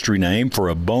industry name for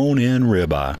a bone-in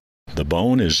ribeye. The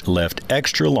bone is left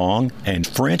extra long and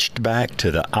Frenched back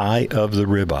to the eye of the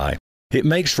ribeye. It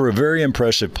makes for a very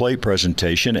impressive plate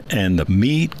presentation, and the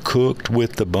meat cooked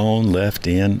with the bone left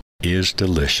in is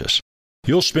delicious.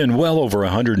 You'll spend well over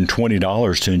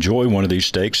 $120 to enjoy one of these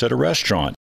steaks at a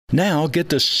restaurant. Now get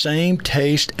the same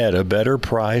taste at a better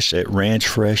price at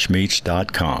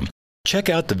RanchFreshMeats.com. Check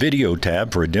out the video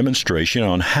tab for a demonstration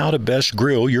on how to best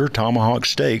grill your tomahawk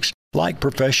steaks like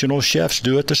professional chefs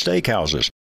do at the steakhouses.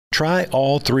 Try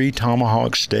all 3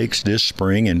 tomahawk steaks this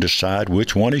spring and decide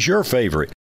which one is your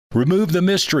favorite. Remove the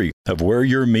mystery of where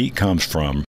your meat comes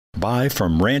from. Buy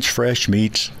from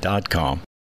RanchFreshMeats.com.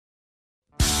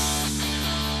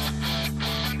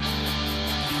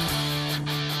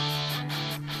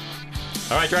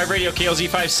 All right, Drive Radio, KLZ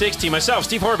 560. Myself,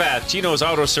 Steve Horvath, Gino's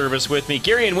Auto Service with me.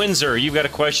 Gary in Windsor, you've got a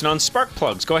question on spark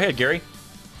plugs. Go ahead, Gary.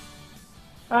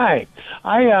 Hi.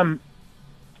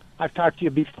 I've talked to you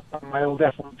before on my old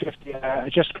F-150. I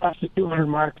just crossed the 200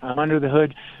 mark. I'm under the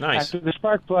hood. Nice. After the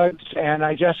spark plugs, and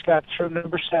I just got through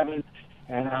number 7,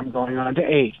 and I'm going on to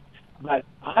 8. But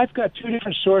I've got 2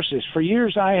 different sources. For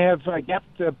years, I have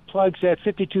kept the plugs at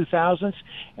 52 thousandths,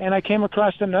 and I came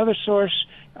across another source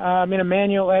in a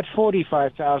manual at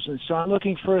 45 thousandths. So I'm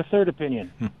looking for a third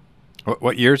opinion.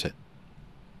 What year is it?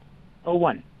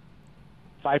 01.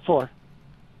 54.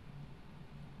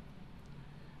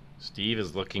 Steve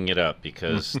is looking it up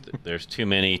because there's too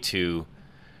many to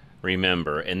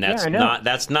remember, and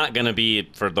that's not going to be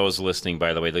for those listening.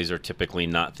 By the way, these are typically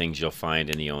not things you'll find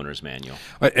in the owner's manual.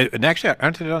 And actually,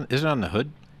 is it on the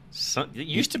hood? It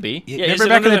used to be. Yeah, is it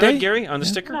back under in the day, hood, Gary, on the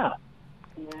sticker? No.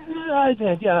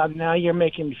 Yeah. Now you're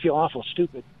making me feel awful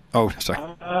stupid. Oh, sorry.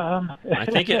 I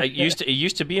think it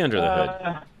used to be under the hood.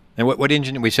 And what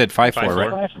engine? We said 5.4,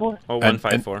 right? 5.4. Oh,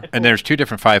 1.54. And there's 2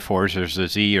 different 5.4s. There's the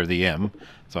Z or the M.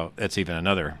 So that's even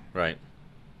another. Right.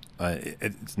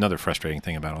 It's another frustrating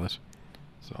thing about all this.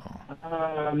 So.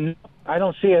 I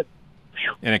don't see it.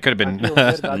 And it could have been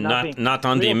not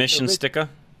on the emission sticker.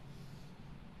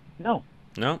 No.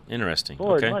 No, interesting.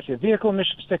 Forward, okay. Watch it. Vehicle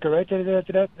emission sticker, right?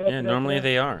 Yeah, normally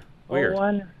they are. Weird.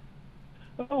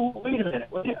 Oh, wait a minute.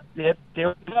 There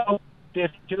we go.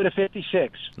 52 to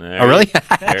 56. Oh, really?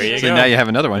 There you so go. Now you have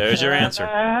another one. There's your answer.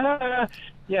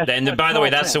 Yes. And by the way,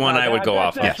 that's the one I would go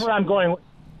off of. That's what I'm going with.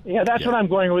 Yeah, that's what I'm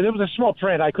going with. It was a small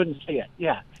print. I couldn't see it.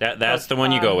 Yeah. That's the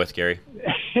one you go with, Gary.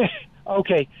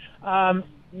 Okay. Dad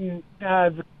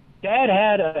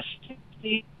had a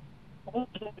 60.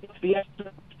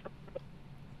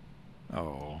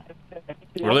 Oh.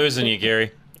 We're losing you,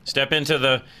 Gary. Step into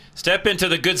the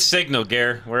good signal,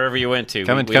 Gary, wherever you went to.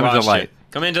 Come into the light.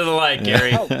 Come into the light,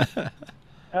 Gary.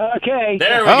 Okay.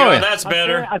 There we go. Yeah. That's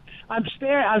better. I'm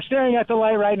staring at the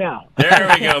light right now.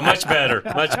 There we go. Much better.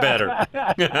 Much better.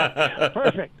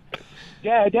 Perfect.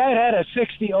 Dad had a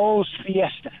 60 Olds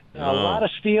Fiesta. A lot of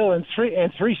steel and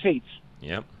three seats.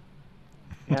 Yep.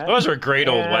 Yeah. Those are great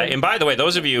old wagons. And by the way,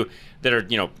 those of you that are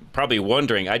probably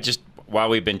wondering, while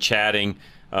we've been chatting,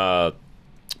 been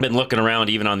looking around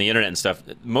even on the internet and stuff.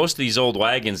 Most of these old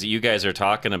wagons that you guys are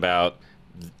talking about,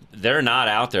 they're not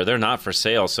out there. They're not for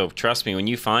sale. So trust me, when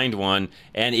you find one,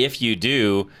 and if you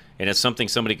do, and it's something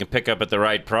somebody can pick up at the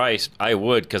right price, I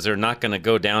would, because they're not going to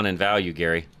go down in value,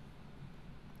 Gary.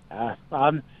 At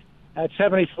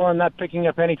 74, I'm not picking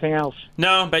up anything else.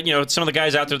 No, but some of the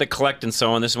guys out there that collect and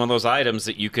so on, this is one of those items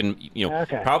that you can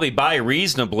probably buy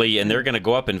reasonably, and they're going to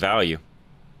go up in value.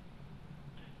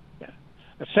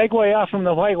 A segue off from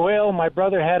the White Whale, my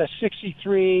brother had a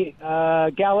 63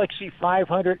 Galaxy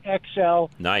 500 XL.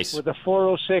 Nice. With a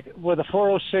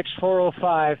 406,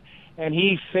 405, and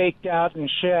he faked out and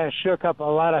shook up a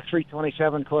lot of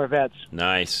 327 Corvettes.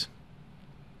 Nice.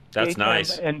 That's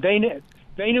nice. And they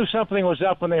knew something was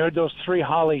up when they heard those 3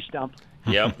 Hollies dump.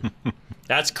 Yep.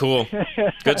 That's cool.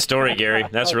 Good story, Gary.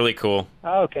 That's really cool.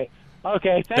 Okay.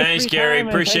 Thanks, Gary.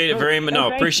 Appreciate it very much.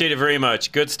 No, appreciate it very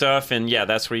much. Good stuff. And yeah,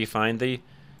 that's where you find the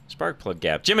Spark plug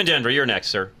gap. Jim in Denver, you're next,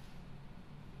 sir.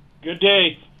 Good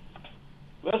day.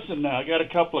 Listen, I got a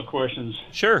couple of questions.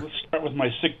 Sure. Let's start with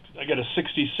I got a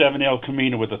 67 El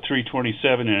Camino with a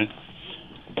 327 in it.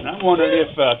 And I'm wondering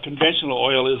if conventional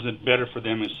oil isn't better for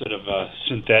them instead of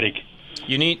synthetic.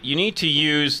 You need to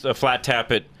use the flat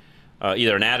tappet,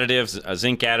 either an additive, a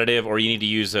zinc additive, or you need to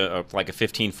use like a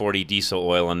 1540 diesel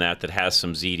oil in that has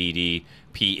some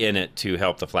ZDDP in it to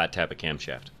help the flat tappet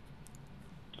camshaft.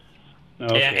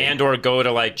 Okay. And or go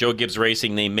to like Joe Gibbs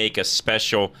Racing. They make a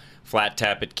special flat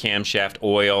tappet camshaft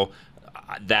oil,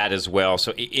 that as well.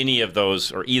 So any of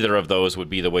those or either of those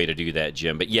would be the way to do that,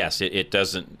 Jim. But yes, it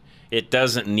doesn't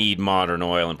need modern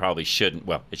oil and probably shouldn't.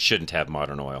 Well, it shouldn't have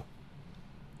modern oil.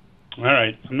 All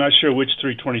right. I'm not sure which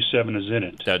 327 is in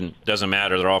it. Doesn't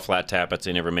matter. They're all flat tappets.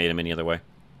 They never made them any other way.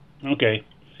 Okay.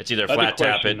 It's either flat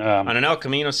tappet on an El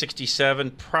Camino 67,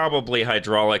 probably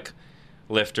hydraulic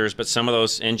lifters, but some of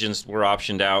those engines were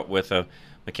optioned out with a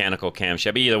mechanical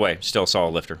camshaft. But either way, still a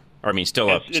solid lifter. Or I mean, still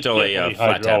a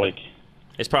flat tappet.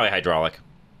 It's probably hydraulic.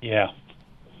 Yeah.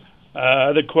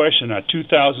 Other question: a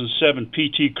 2007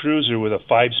 PT Cruiser with a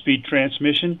 5-speed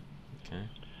transmission. Okay.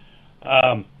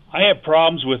 I have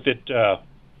problems with it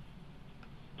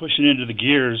pushing into the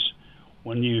gears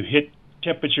when you hit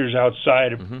temperatures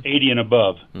outside of 80 and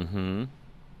above. Mm-hmm.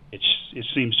 It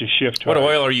seems to shift. What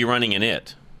oil are you running in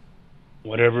it?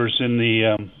 Whatever's in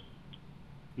the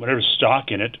whatever's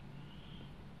stock in it.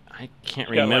 I can't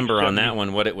remember on that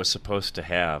one what it was supposed to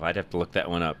have. I'd have to look that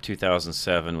one up.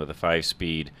 2007 with a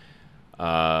 5-speed.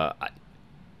 Yeah,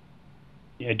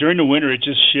 during the winter it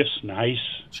just shifts nice.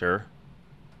 Sure.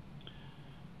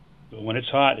 But when it's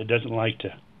hot, it doesn't like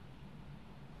to.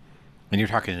 And you're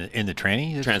talking in the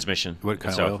tranny? Transmission. What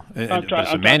kind of oil? I'm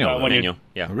it's a manual. Manual.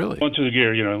 Yeah. Oh, really? Going through the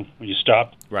gear, when you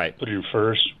stop, right. Put it in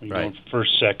first. When you right. go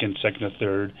first, second to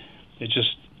third, it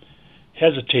just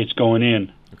hesitates going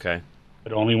in. Okay.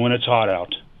 But only when it's hot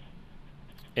out.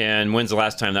 And when's the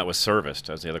last time that was serviced?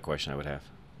 That's the other question I would have.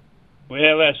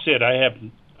 Well, that's it. I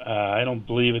don't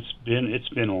believe it's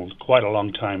been quite a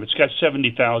long time. It's got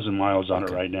 70,000 miles on it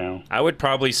right now. I would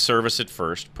probably service it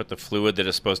first, put the fluid that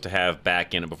it's supposed to have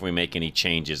back in it before we make any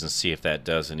changes, and see if that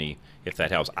helps.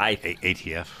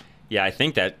 ATF. Yeah, I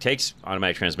think that takes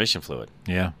automatic transmission fluid.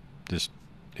 Yeah, just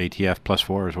ATF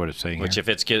 +4 is what it's saying. Which, here. if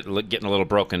it's getting a little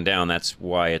broken down, that's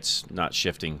why it's not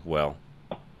shifting well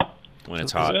when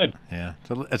it's hot. Good. Yeah,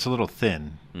 it's a little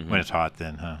thin when it's hot.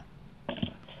 Then, huh?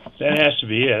 That has to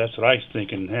be, yeah, that's what I was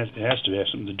thinking. It has to have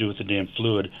something to do with the damn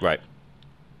fluid. Right.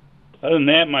 Other than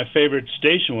that, my favorite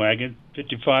station wagon,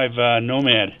 55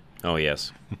 Nomad. Oh,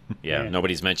 yes. Yeah,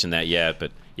 nobody's mentioned that yet,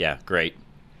 but yeah, great.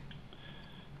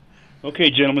 Okay,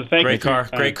 gentlemen, thank you. Great car.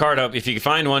 Great car if you can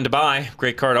find one to buy.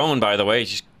 Great car to own, by the way. You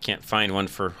just can't find one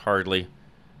for hardly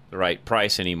the right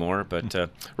price anymore. But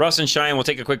Russ and Cheyenne, we'll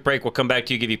take a quick break. We'll come back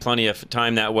to you, give you plenty of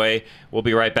time that way. We'll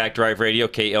be right back. Drive Radio,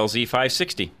 KLZ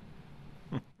 560.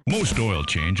 Most oil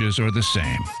changes are the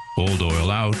same. Old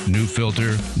oil out, new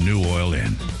filter, new oil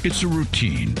in. It's a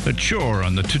routine, a chore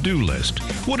on the to-do list.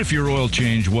 What if your oil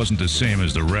change wasn't the same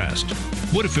as the rest?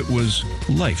 What if it was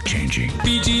life-changing?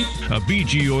 BG. A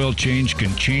BG oil change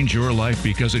can change your life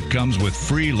because it comes with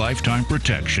free lifetime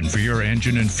protection for your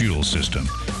engine and fuel system,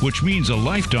 which means a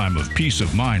lifetime of peace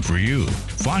of mind for you.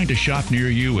 Find a shop near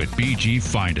you at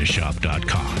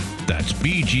bgfindashop.com. That's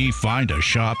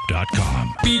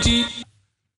bgfindashop.com. BG.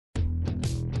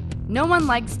 No one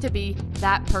likes to be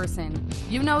that person.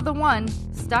 You know the one,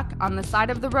 stuck on the side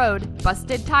of the road,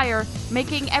 busted tire,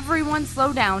 making everyone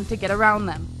slow down to get around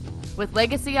them. With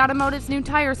Legacy Automotive's new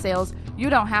tire sales, you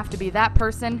don't have to be that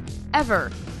person,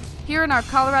 ever. Here in our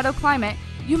Colorado climate,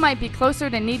 you might be closer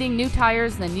to needing new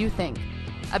tires than you think.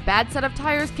 A bad set of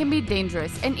tires can be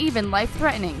dangerous and even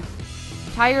life-threatening.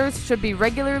 Tires should be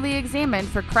regularly examined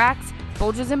for cracks,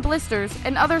 bulges and blisters,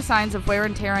 and other signs of wear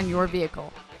and tear on your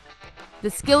vehicle. The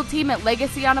skilled team at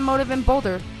Legacy Automotive in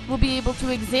Boulder will be able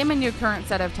to examine your current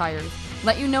set of tires,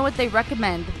 let you know what they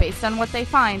recommend based on what they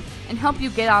find, and help you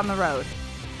get on the road.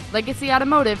 Legacy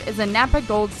Automotive is a Napa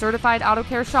Gold certified auto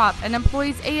care shop and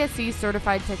employs ASE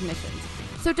certified technicians.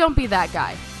 So don't be that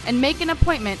guy, and make an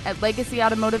appointment at Legacy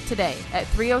Automotive today at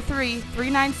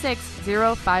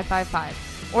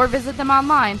 303-396-0555, or visit them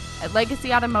online at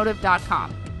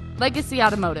legacyautomotive.com. Legacy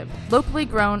Automotive, locally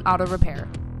grown auto repair.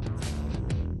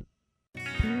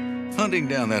 Hunting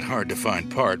down that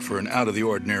hard-to-find part for an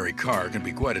out-of-the-ordinary car can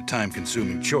be quite a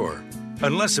time-consuming chore.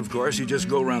 Unless, of course, you just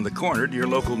go around the corner to your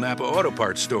local Napa Auto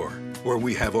Parts store, where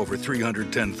we have over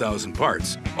 310,000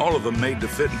 parts, all of them made to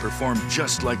fit and perform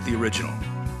just like the original.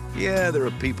 Yeah, there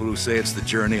are people who say it's the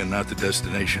journey and not the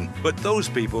destination, but those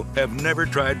people have never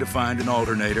tried to find an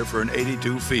alternator for an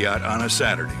 82 Fiat on a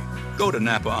Saturday. Go to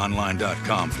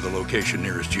NapaOnline.com for the location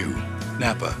nearest you.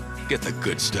 Napa, get the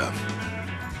good stuff.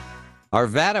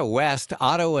 Arvada West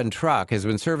Auto and Truck has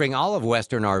been serving all of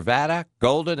western Arvada,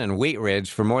 Golden, and Wheat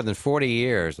Ridge for more than 40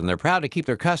 years, and they're proud to keep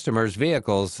their customers'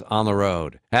 vehicles on the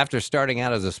road. After starting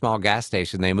out as a small gas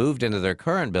station, they moved into their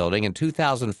current building in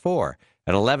 2004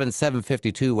 at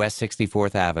 11752 West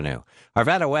 64th Avenue.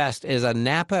 Arvada West is a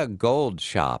Napa Gold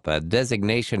shop, a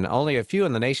designation only a few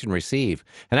in the nation receive.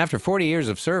 And after 40 years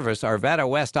of service, Arvada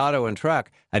West Auto and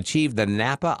Truck achieved the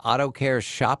Napa Auto Care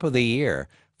Shop of the Year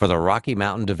for the Rocky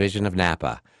Mountain Division of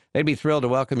Napa. They'd be thrilled to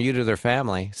welcome you to their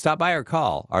family. Stop by or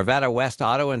call Arvada West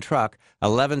Auto and Truck,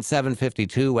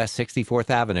 11752 West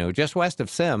 64th Avenue, just west of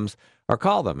Sims, or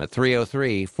call them at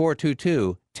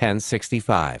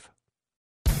 303-422-1065.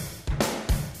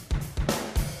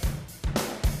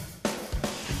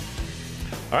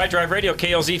 All right, Drive Radio,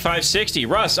 KLZ 560.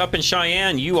 Russ, up in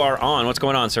Cheyenne, you are on. What's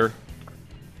going on, sir?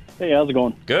 Hey, how's it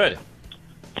going? Good.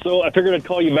 So I figured I'd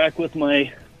call you back with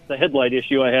the headlight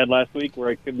issue I had last week where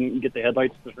I couldn't get the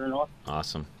headlights to turn off.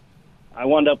 Awesome. I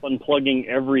wound up unplugging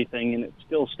everything, and it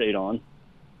still stayed on.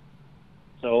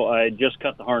 So I just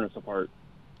cut the harness apart.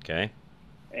 Okay.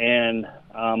 And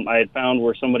I had found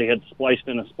where somebody had spliced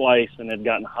in a splice and had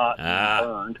gotten hot and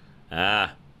burned.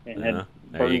 And had there you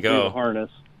burned through go. the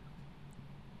harness.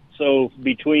 So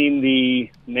between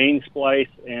the main splice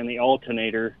and the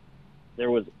alternator, there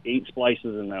was 8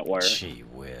 splices in that wire. Gee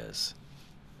whiz.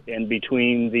 And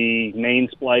between the main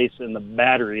splice and the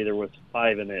battery, there was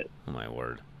 5 in it. Oh, my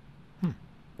word.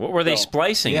 What were they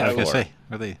splicing? Yeah, I was for? going to say,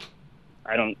 are they?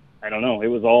 I don't know. It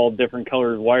was all different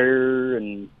colored wire,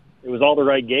 and it was all the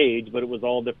right gauge, but it was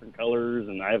all different colors,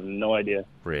 and I have no idea.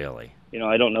 Really? You know,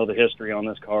 I don't know the history on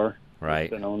this car. Right.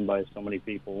 It's been owned by so many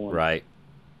people. And right.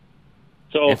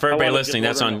 So and for everybody I wanted listening, to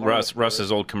that's order on a harness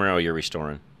Russ's old Camaro you're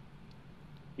restoring.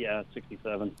 Yeah,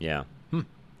 67. Yeah.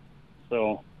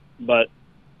 So, but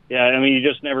yeah, I mean, you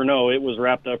just never know. It was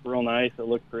wrapped up real nice. It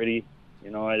looked pretty.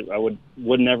 You know, I would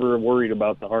never have worried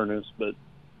about the harness, but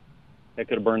it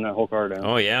could have burned that whole car down.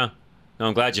 Oh yeah. No,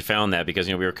 I'm glad you found that because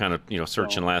we were kind of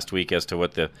searching last week as to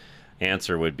what the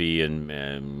answer would be,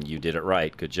 and you did it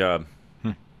right. Good job.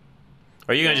 Are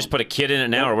you going to just put a kit in it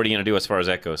now, or what are you going to do as far as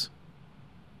that goes?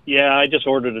 Yeah, I just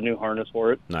ordered a new harness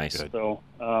for it. Nice. Good. So,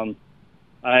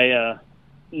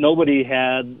 nobody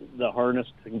had the harness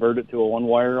to convert it to a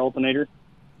one-wire alternator,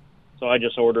 so I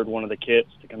just ordered one of the kits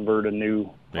to convert a new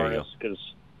harness because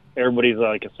everybody's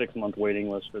like a 6-month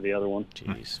waiting list for the other one.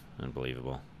 Jeez,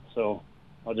 unbelievable. So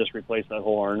I'll just replace that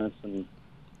whole harness, and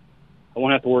I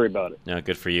won't have to worry about it. Yeah,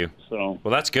 good for you. So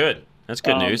well, that's good. That's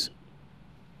good news.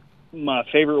 My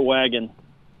favorite wagon.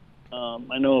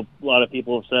 I know a lot of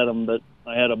people have said them, but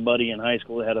I had a buddy in high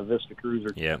school that had a Vista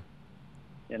Cruiser. Yeah.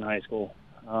 In high school,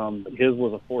 his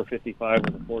was a 455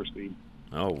 with a 4-speed.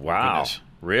 Oh wow!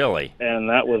 Really? And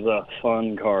that was a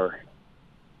fun car.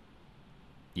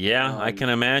 Yeah, I can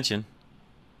imagine.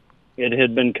 It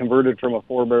had been converted from a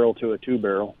 4-barrel to a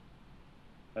 2-barrel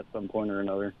at some point or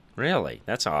another. Really?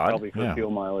 That's odd. Probably for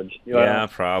fuel mileage. Yeah,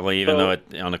 probably. Even though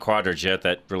on the Quadrajet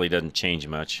that really doesn't change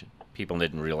much. People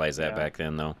didn't realize that back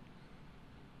then, though.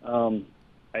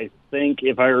 I think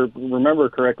if I remember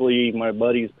correctly, my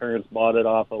buddy's parents bought it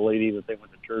off a lady that they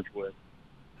went to church with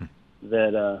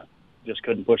that just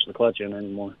couldn't push the clutch in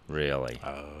anymore. Really?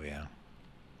 Oh, yeah.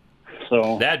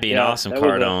 So that'd be an awesome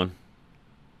car to own.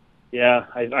 Yeah,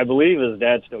 I believe his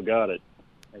dad still got it.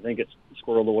 I think it's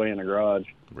squirreled away in a garage.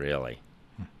 Really?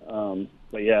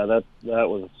 But yeah, that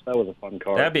was a fun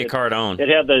car. That'd be a car to own. It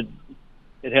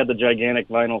had the gigantic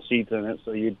vinyl seats in it,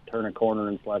 so you'd turn a corner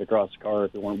and slide across the car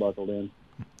if you weren't buckled in.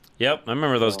 Yep, I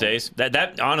remember those days.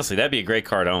 That honestly, that'd be a great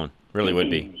car to own. Really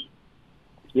would be.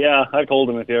 Yeah, I told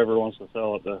him if he ever wants to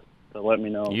sell it to let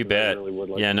me know. You bet. I really would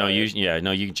like yeah, to no, buy you it.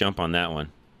 you can jump on that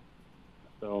one.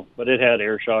 So, but it had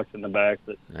air shocks in the back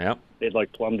that they'd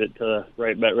like plumbed it to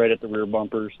right at the rear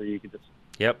bumper, so you could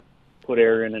just put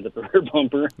air in it at the rear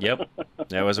bumper. Yep,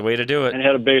 that was a way to do it. And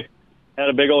had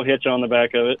a big old hitch on the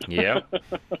back of it. Yep.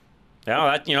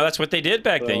 Well, that's what they did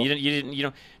back then.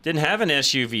 You didn't have an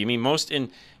SUV. I mean, most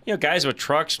guys with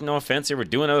trucks. No offense, they were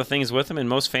doing other things with them. And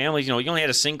most families, you only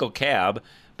had a single cab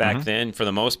back then for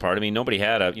the most part. I mean, nobody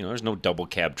had there's no double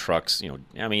cab trucks.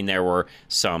 I mean, there were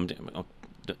some.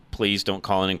 Please don't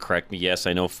call in and correct me. Yes,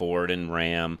 I know Ford and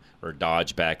Ram or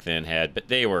Dodge back then had, but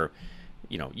they were,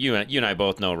 you and I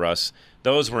both know, Russ,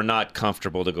 those were not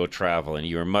comfortable to go travel, and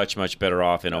you were much, much better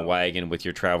off in a wagon with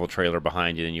your travel trailer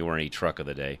behind you than you were in any truck of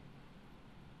the day.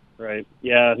 Right.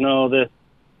 Yeah. No.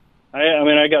 I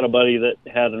mean, I got a buddy that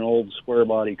had an old square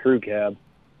body crew cab,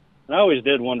 and I always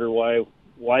did wonder why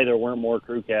there weren't more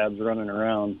crew cabs running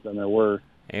around than there were.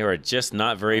 They were just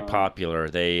not very popular.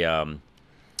 They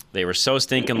were so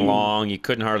stinking long, you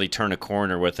couldn't hardly turn a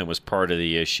corner with them was part of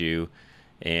the issue.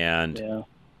 And,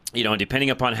 depending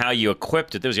upon how you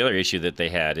equipped it, there was the other issue that they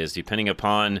had is depending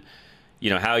upon,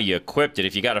 how you equipped it.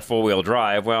 If you got a four-wheel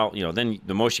drive, well, then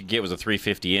the most you get was a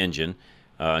 350 engine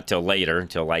until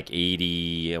like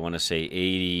 80, I want to say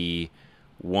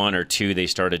 81 or 2, they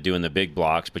started doing the big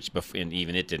blocks, and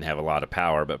even it didn't have a lot of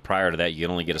power. But prior to that, you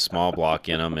could only get a small block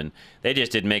in them, and they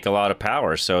just didn't make a lot of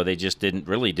power, so they just didn't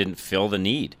fill the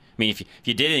need. I mean, if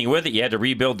you did anything with it, you had to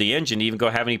rebuild the engine to even go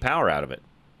have any power out of it.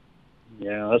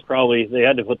 Yeah, that's probably, they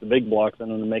had to put the big blocks in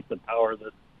them to make the power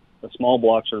that the small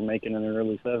blocks are making in the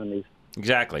early 70s.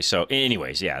 Exactly. So,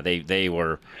 anyways, yeah, they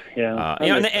were, yeah,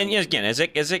 and again,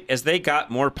 as they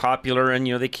got more popular, and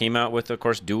they came out with, of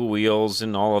course, dual wheels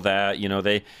and all of that.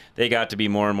 They got to be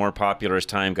more and more popular as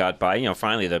time got by.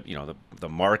 Finally, the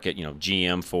market,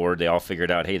 GM, Ford, they all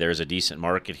figured out, hey, there's a decent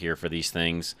market here for these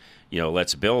things.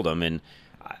 Let's build them. And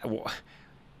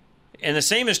the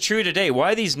same is true today.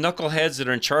 Why these knuckleheads that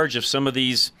are in charge of some of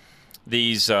these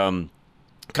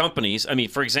companies? I mean,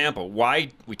 for example,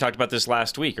 why, we talked about this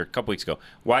last week or a couple weeks ago,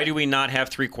 why do we not have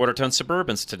 3/4-ton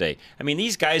Suburbans today? I mean,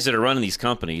 these guys that are running these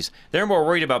companies, they're more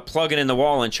worried about plugging in the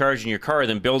wall and charging your car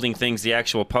than building things the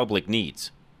actual public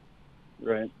needs.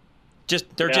 Right.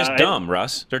 They're just dumb,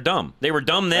 Russ. They're dumb. They were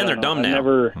dumb then, they're dumb now.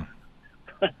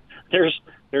 There's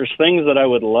things that I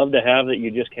would love to have that you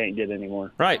just can't get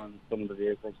anymore. Right. On some of the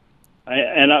vehicles.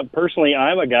 Personally,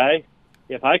 I'm a guy,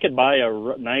 if I could buy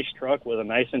a nice truck with a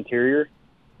nice interior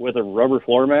with a rubber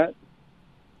floor mat,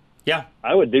 yeah,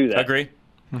 I would do that. Agree,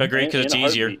 because it's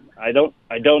easier. I don't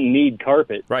need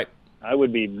carpet. Right. I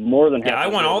would be more than happy. Yeah, I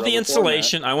want all the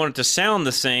insulation. I want it to sound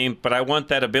the same, but I want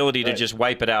that ability to just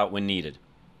wipe it out when needed.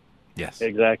 Yes.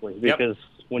 Exactly. Because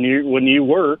when you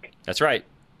work, that's right.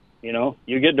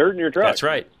 You get dirt in your truck. That's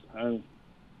right. And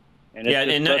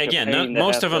again,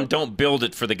 most of them don't build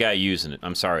it for the guy using it.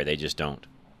 I'm sorry, they just don't.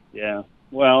 Yeah.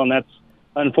 Well, and that's,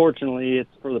 unfortunately, it's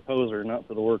for the poser, not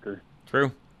for the worker.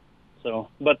 True. So,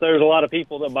 but there's a lot of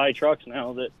people that buy trucks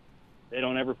now that they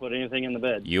don't ever put anything in the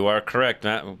bed. You are correct.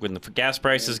 When the gas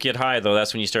prices get high, though,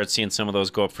 that's when you start seeing some of those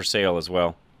go up for sale as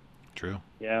well. True.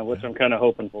 Yeah, which I'm kind of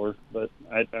hoping for. But,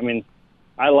 I don't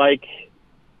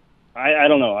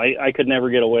know. I could never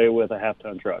get away with a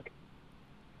half-ton truck.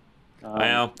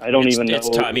 Well, I don't even know. It's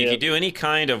tough. I mean, if you do any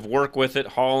kind of work with it,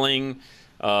 hauling,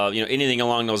 anything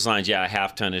along those lines, a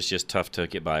half-ton is just tough to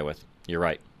get by with. You're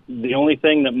right. The only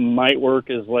thing that might work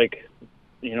is like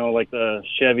the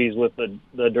Chevys with the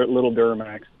little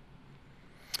Duramax.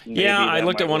 Maybe I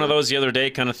looked at one of those the other day,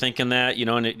 kind of thinking that,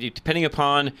 and depending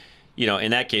upon,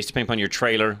 in that case, depending upon your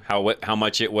trailer, how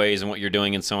much it weighs and what you're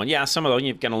doing and so on. Yeah, some of those,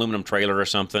 you've got an aluminum trailer or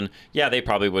something. Yeah, they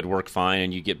probably would work fine,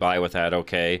 and you get by with that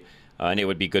okay, and it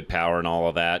would be good power and all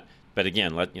of that. But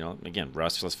again,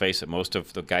 Russ, let's face it, most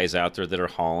of the guys out there that are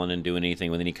hauling and doing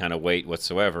anything with any kind of weight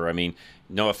whatsoever, I mean,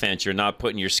 no offense, you're not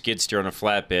putting your skid steer on a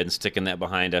flatbed and sticking that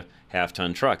behind a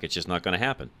half-ton truck. It's just not going to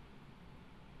happen.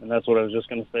 And that's what I was just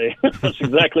going to say. That's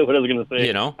exactly what I was going to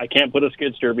say. I can't put a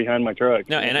skid steer behind my truck.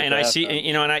 No, and I see,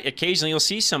 and I occasionally you'll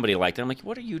see somebody like that. I'm like,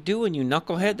 what are you doing, you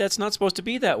knucklehead? That's not supposed to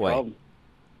be that way. Well,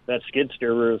 that skid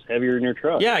steer is heavier than your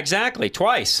truck. Yeah, exactly.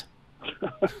 Twice.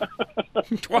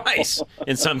 Twice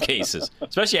in some cases,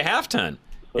 especially a half-ton.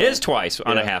 It is twice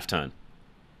on a half-ton.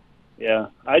 Yeah,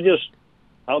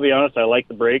 I'll be honest, I like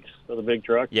the brakes of the big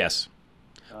truck. Yes.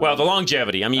 Well, the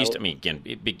longevity. Again,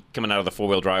 coming out of the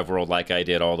four-wheel drive world like I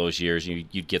did all those years,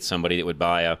 you'd get somebody that would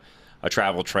buy a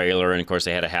travel trailer, and of course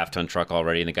they had a half-ton truck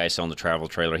already, and the guy selling the travel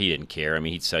trailer, he didn't care. I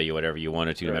mean, he'd sell you whatever you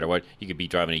wanted to, no matter what. You could be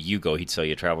driving a Yugo, he'd sell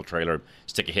you a travel trailer,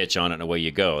 stick a hitch on it, and away you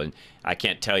go. And I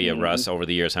can't tell you, Russ, over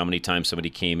the years how many times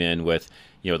somebody came in with,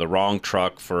 the wrong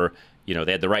truck for, they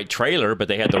had the right trailer, but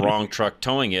they had the wrong truck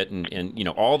towing it, and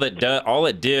all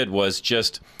it did was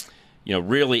just,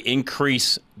 really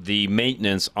increase the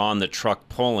maintenance on the truck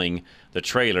pulling the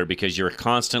trailer, because you're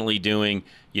constantly doing,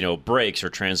 brakes or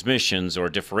transmissions or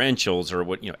differentials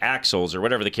or axles or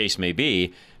whatever the case may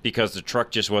be, because the truck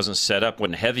just wasn't set up,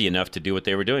 wasn't heavy enough to do what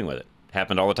they were doing with it.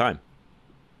 Happened all the time.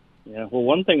 Yeah, well,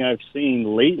 one thing I've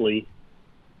seen lately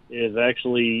is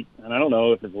actually, and I don't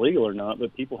know if it's legal or not,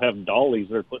 but people have dollies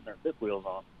they're putting their fifth wheels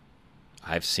on.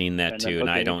 I've seen that too, and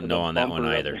I don't know on that one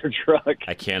either.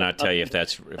 I cannot tell you if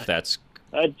that's.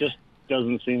 That just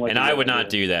doesn't seem like. And I would not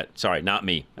do that. Sorry, not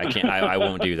me. I can't. I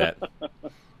won't do that.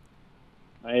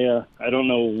 I don't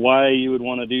know why you would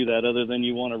want to do that, other than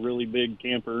you want a really big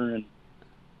camper and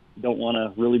don't want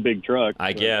a really big truck.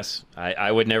 I guess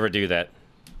I would never do that.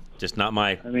 Just not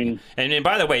my. I mean, and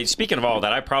by the way, speaking of all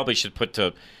that, I probably should put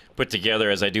together,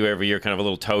 as I do every year, kind of a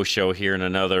little tow show here in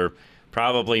another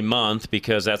probably month,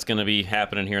 because that's going to be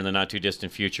happening here in the not too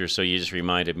distant future. So you just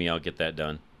reminded me. I'll get that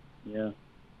done. Yeah.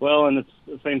 Well, and it's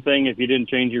the same thing if you didn't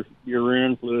change your rear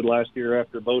end fluid last year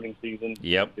after boating season.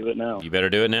 Yep. Do it now. You better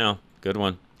do it now. Good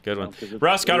one. Good one.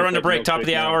 Russ, got to run to break, top of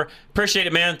the hour. Appreciate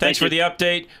it, man. Thanks for the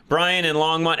update. Brian in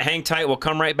Longmont, hang tight. We'll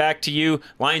come right back to you.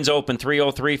 Lines open,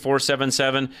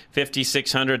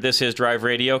 303-477-5600. This is Drive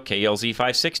Radio, KLZ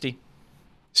 560.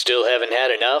 Still haven't had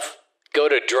enough? Go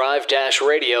to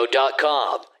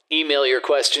drive-radio.com. Email your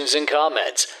questions and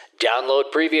comments.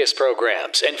 Download previous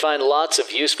programs and find lots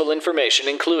of useful information,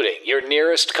 including your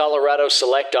nearest Colorado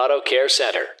Select Auto Care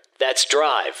Center. That's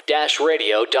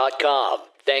drive-radio.com.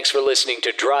 Thanks for listening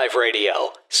to Drive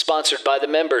Radio, sponsored by the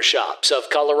member shops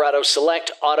of Colorado Select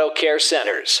Auto Care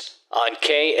Centers on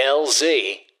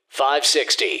KLZ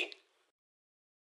 560.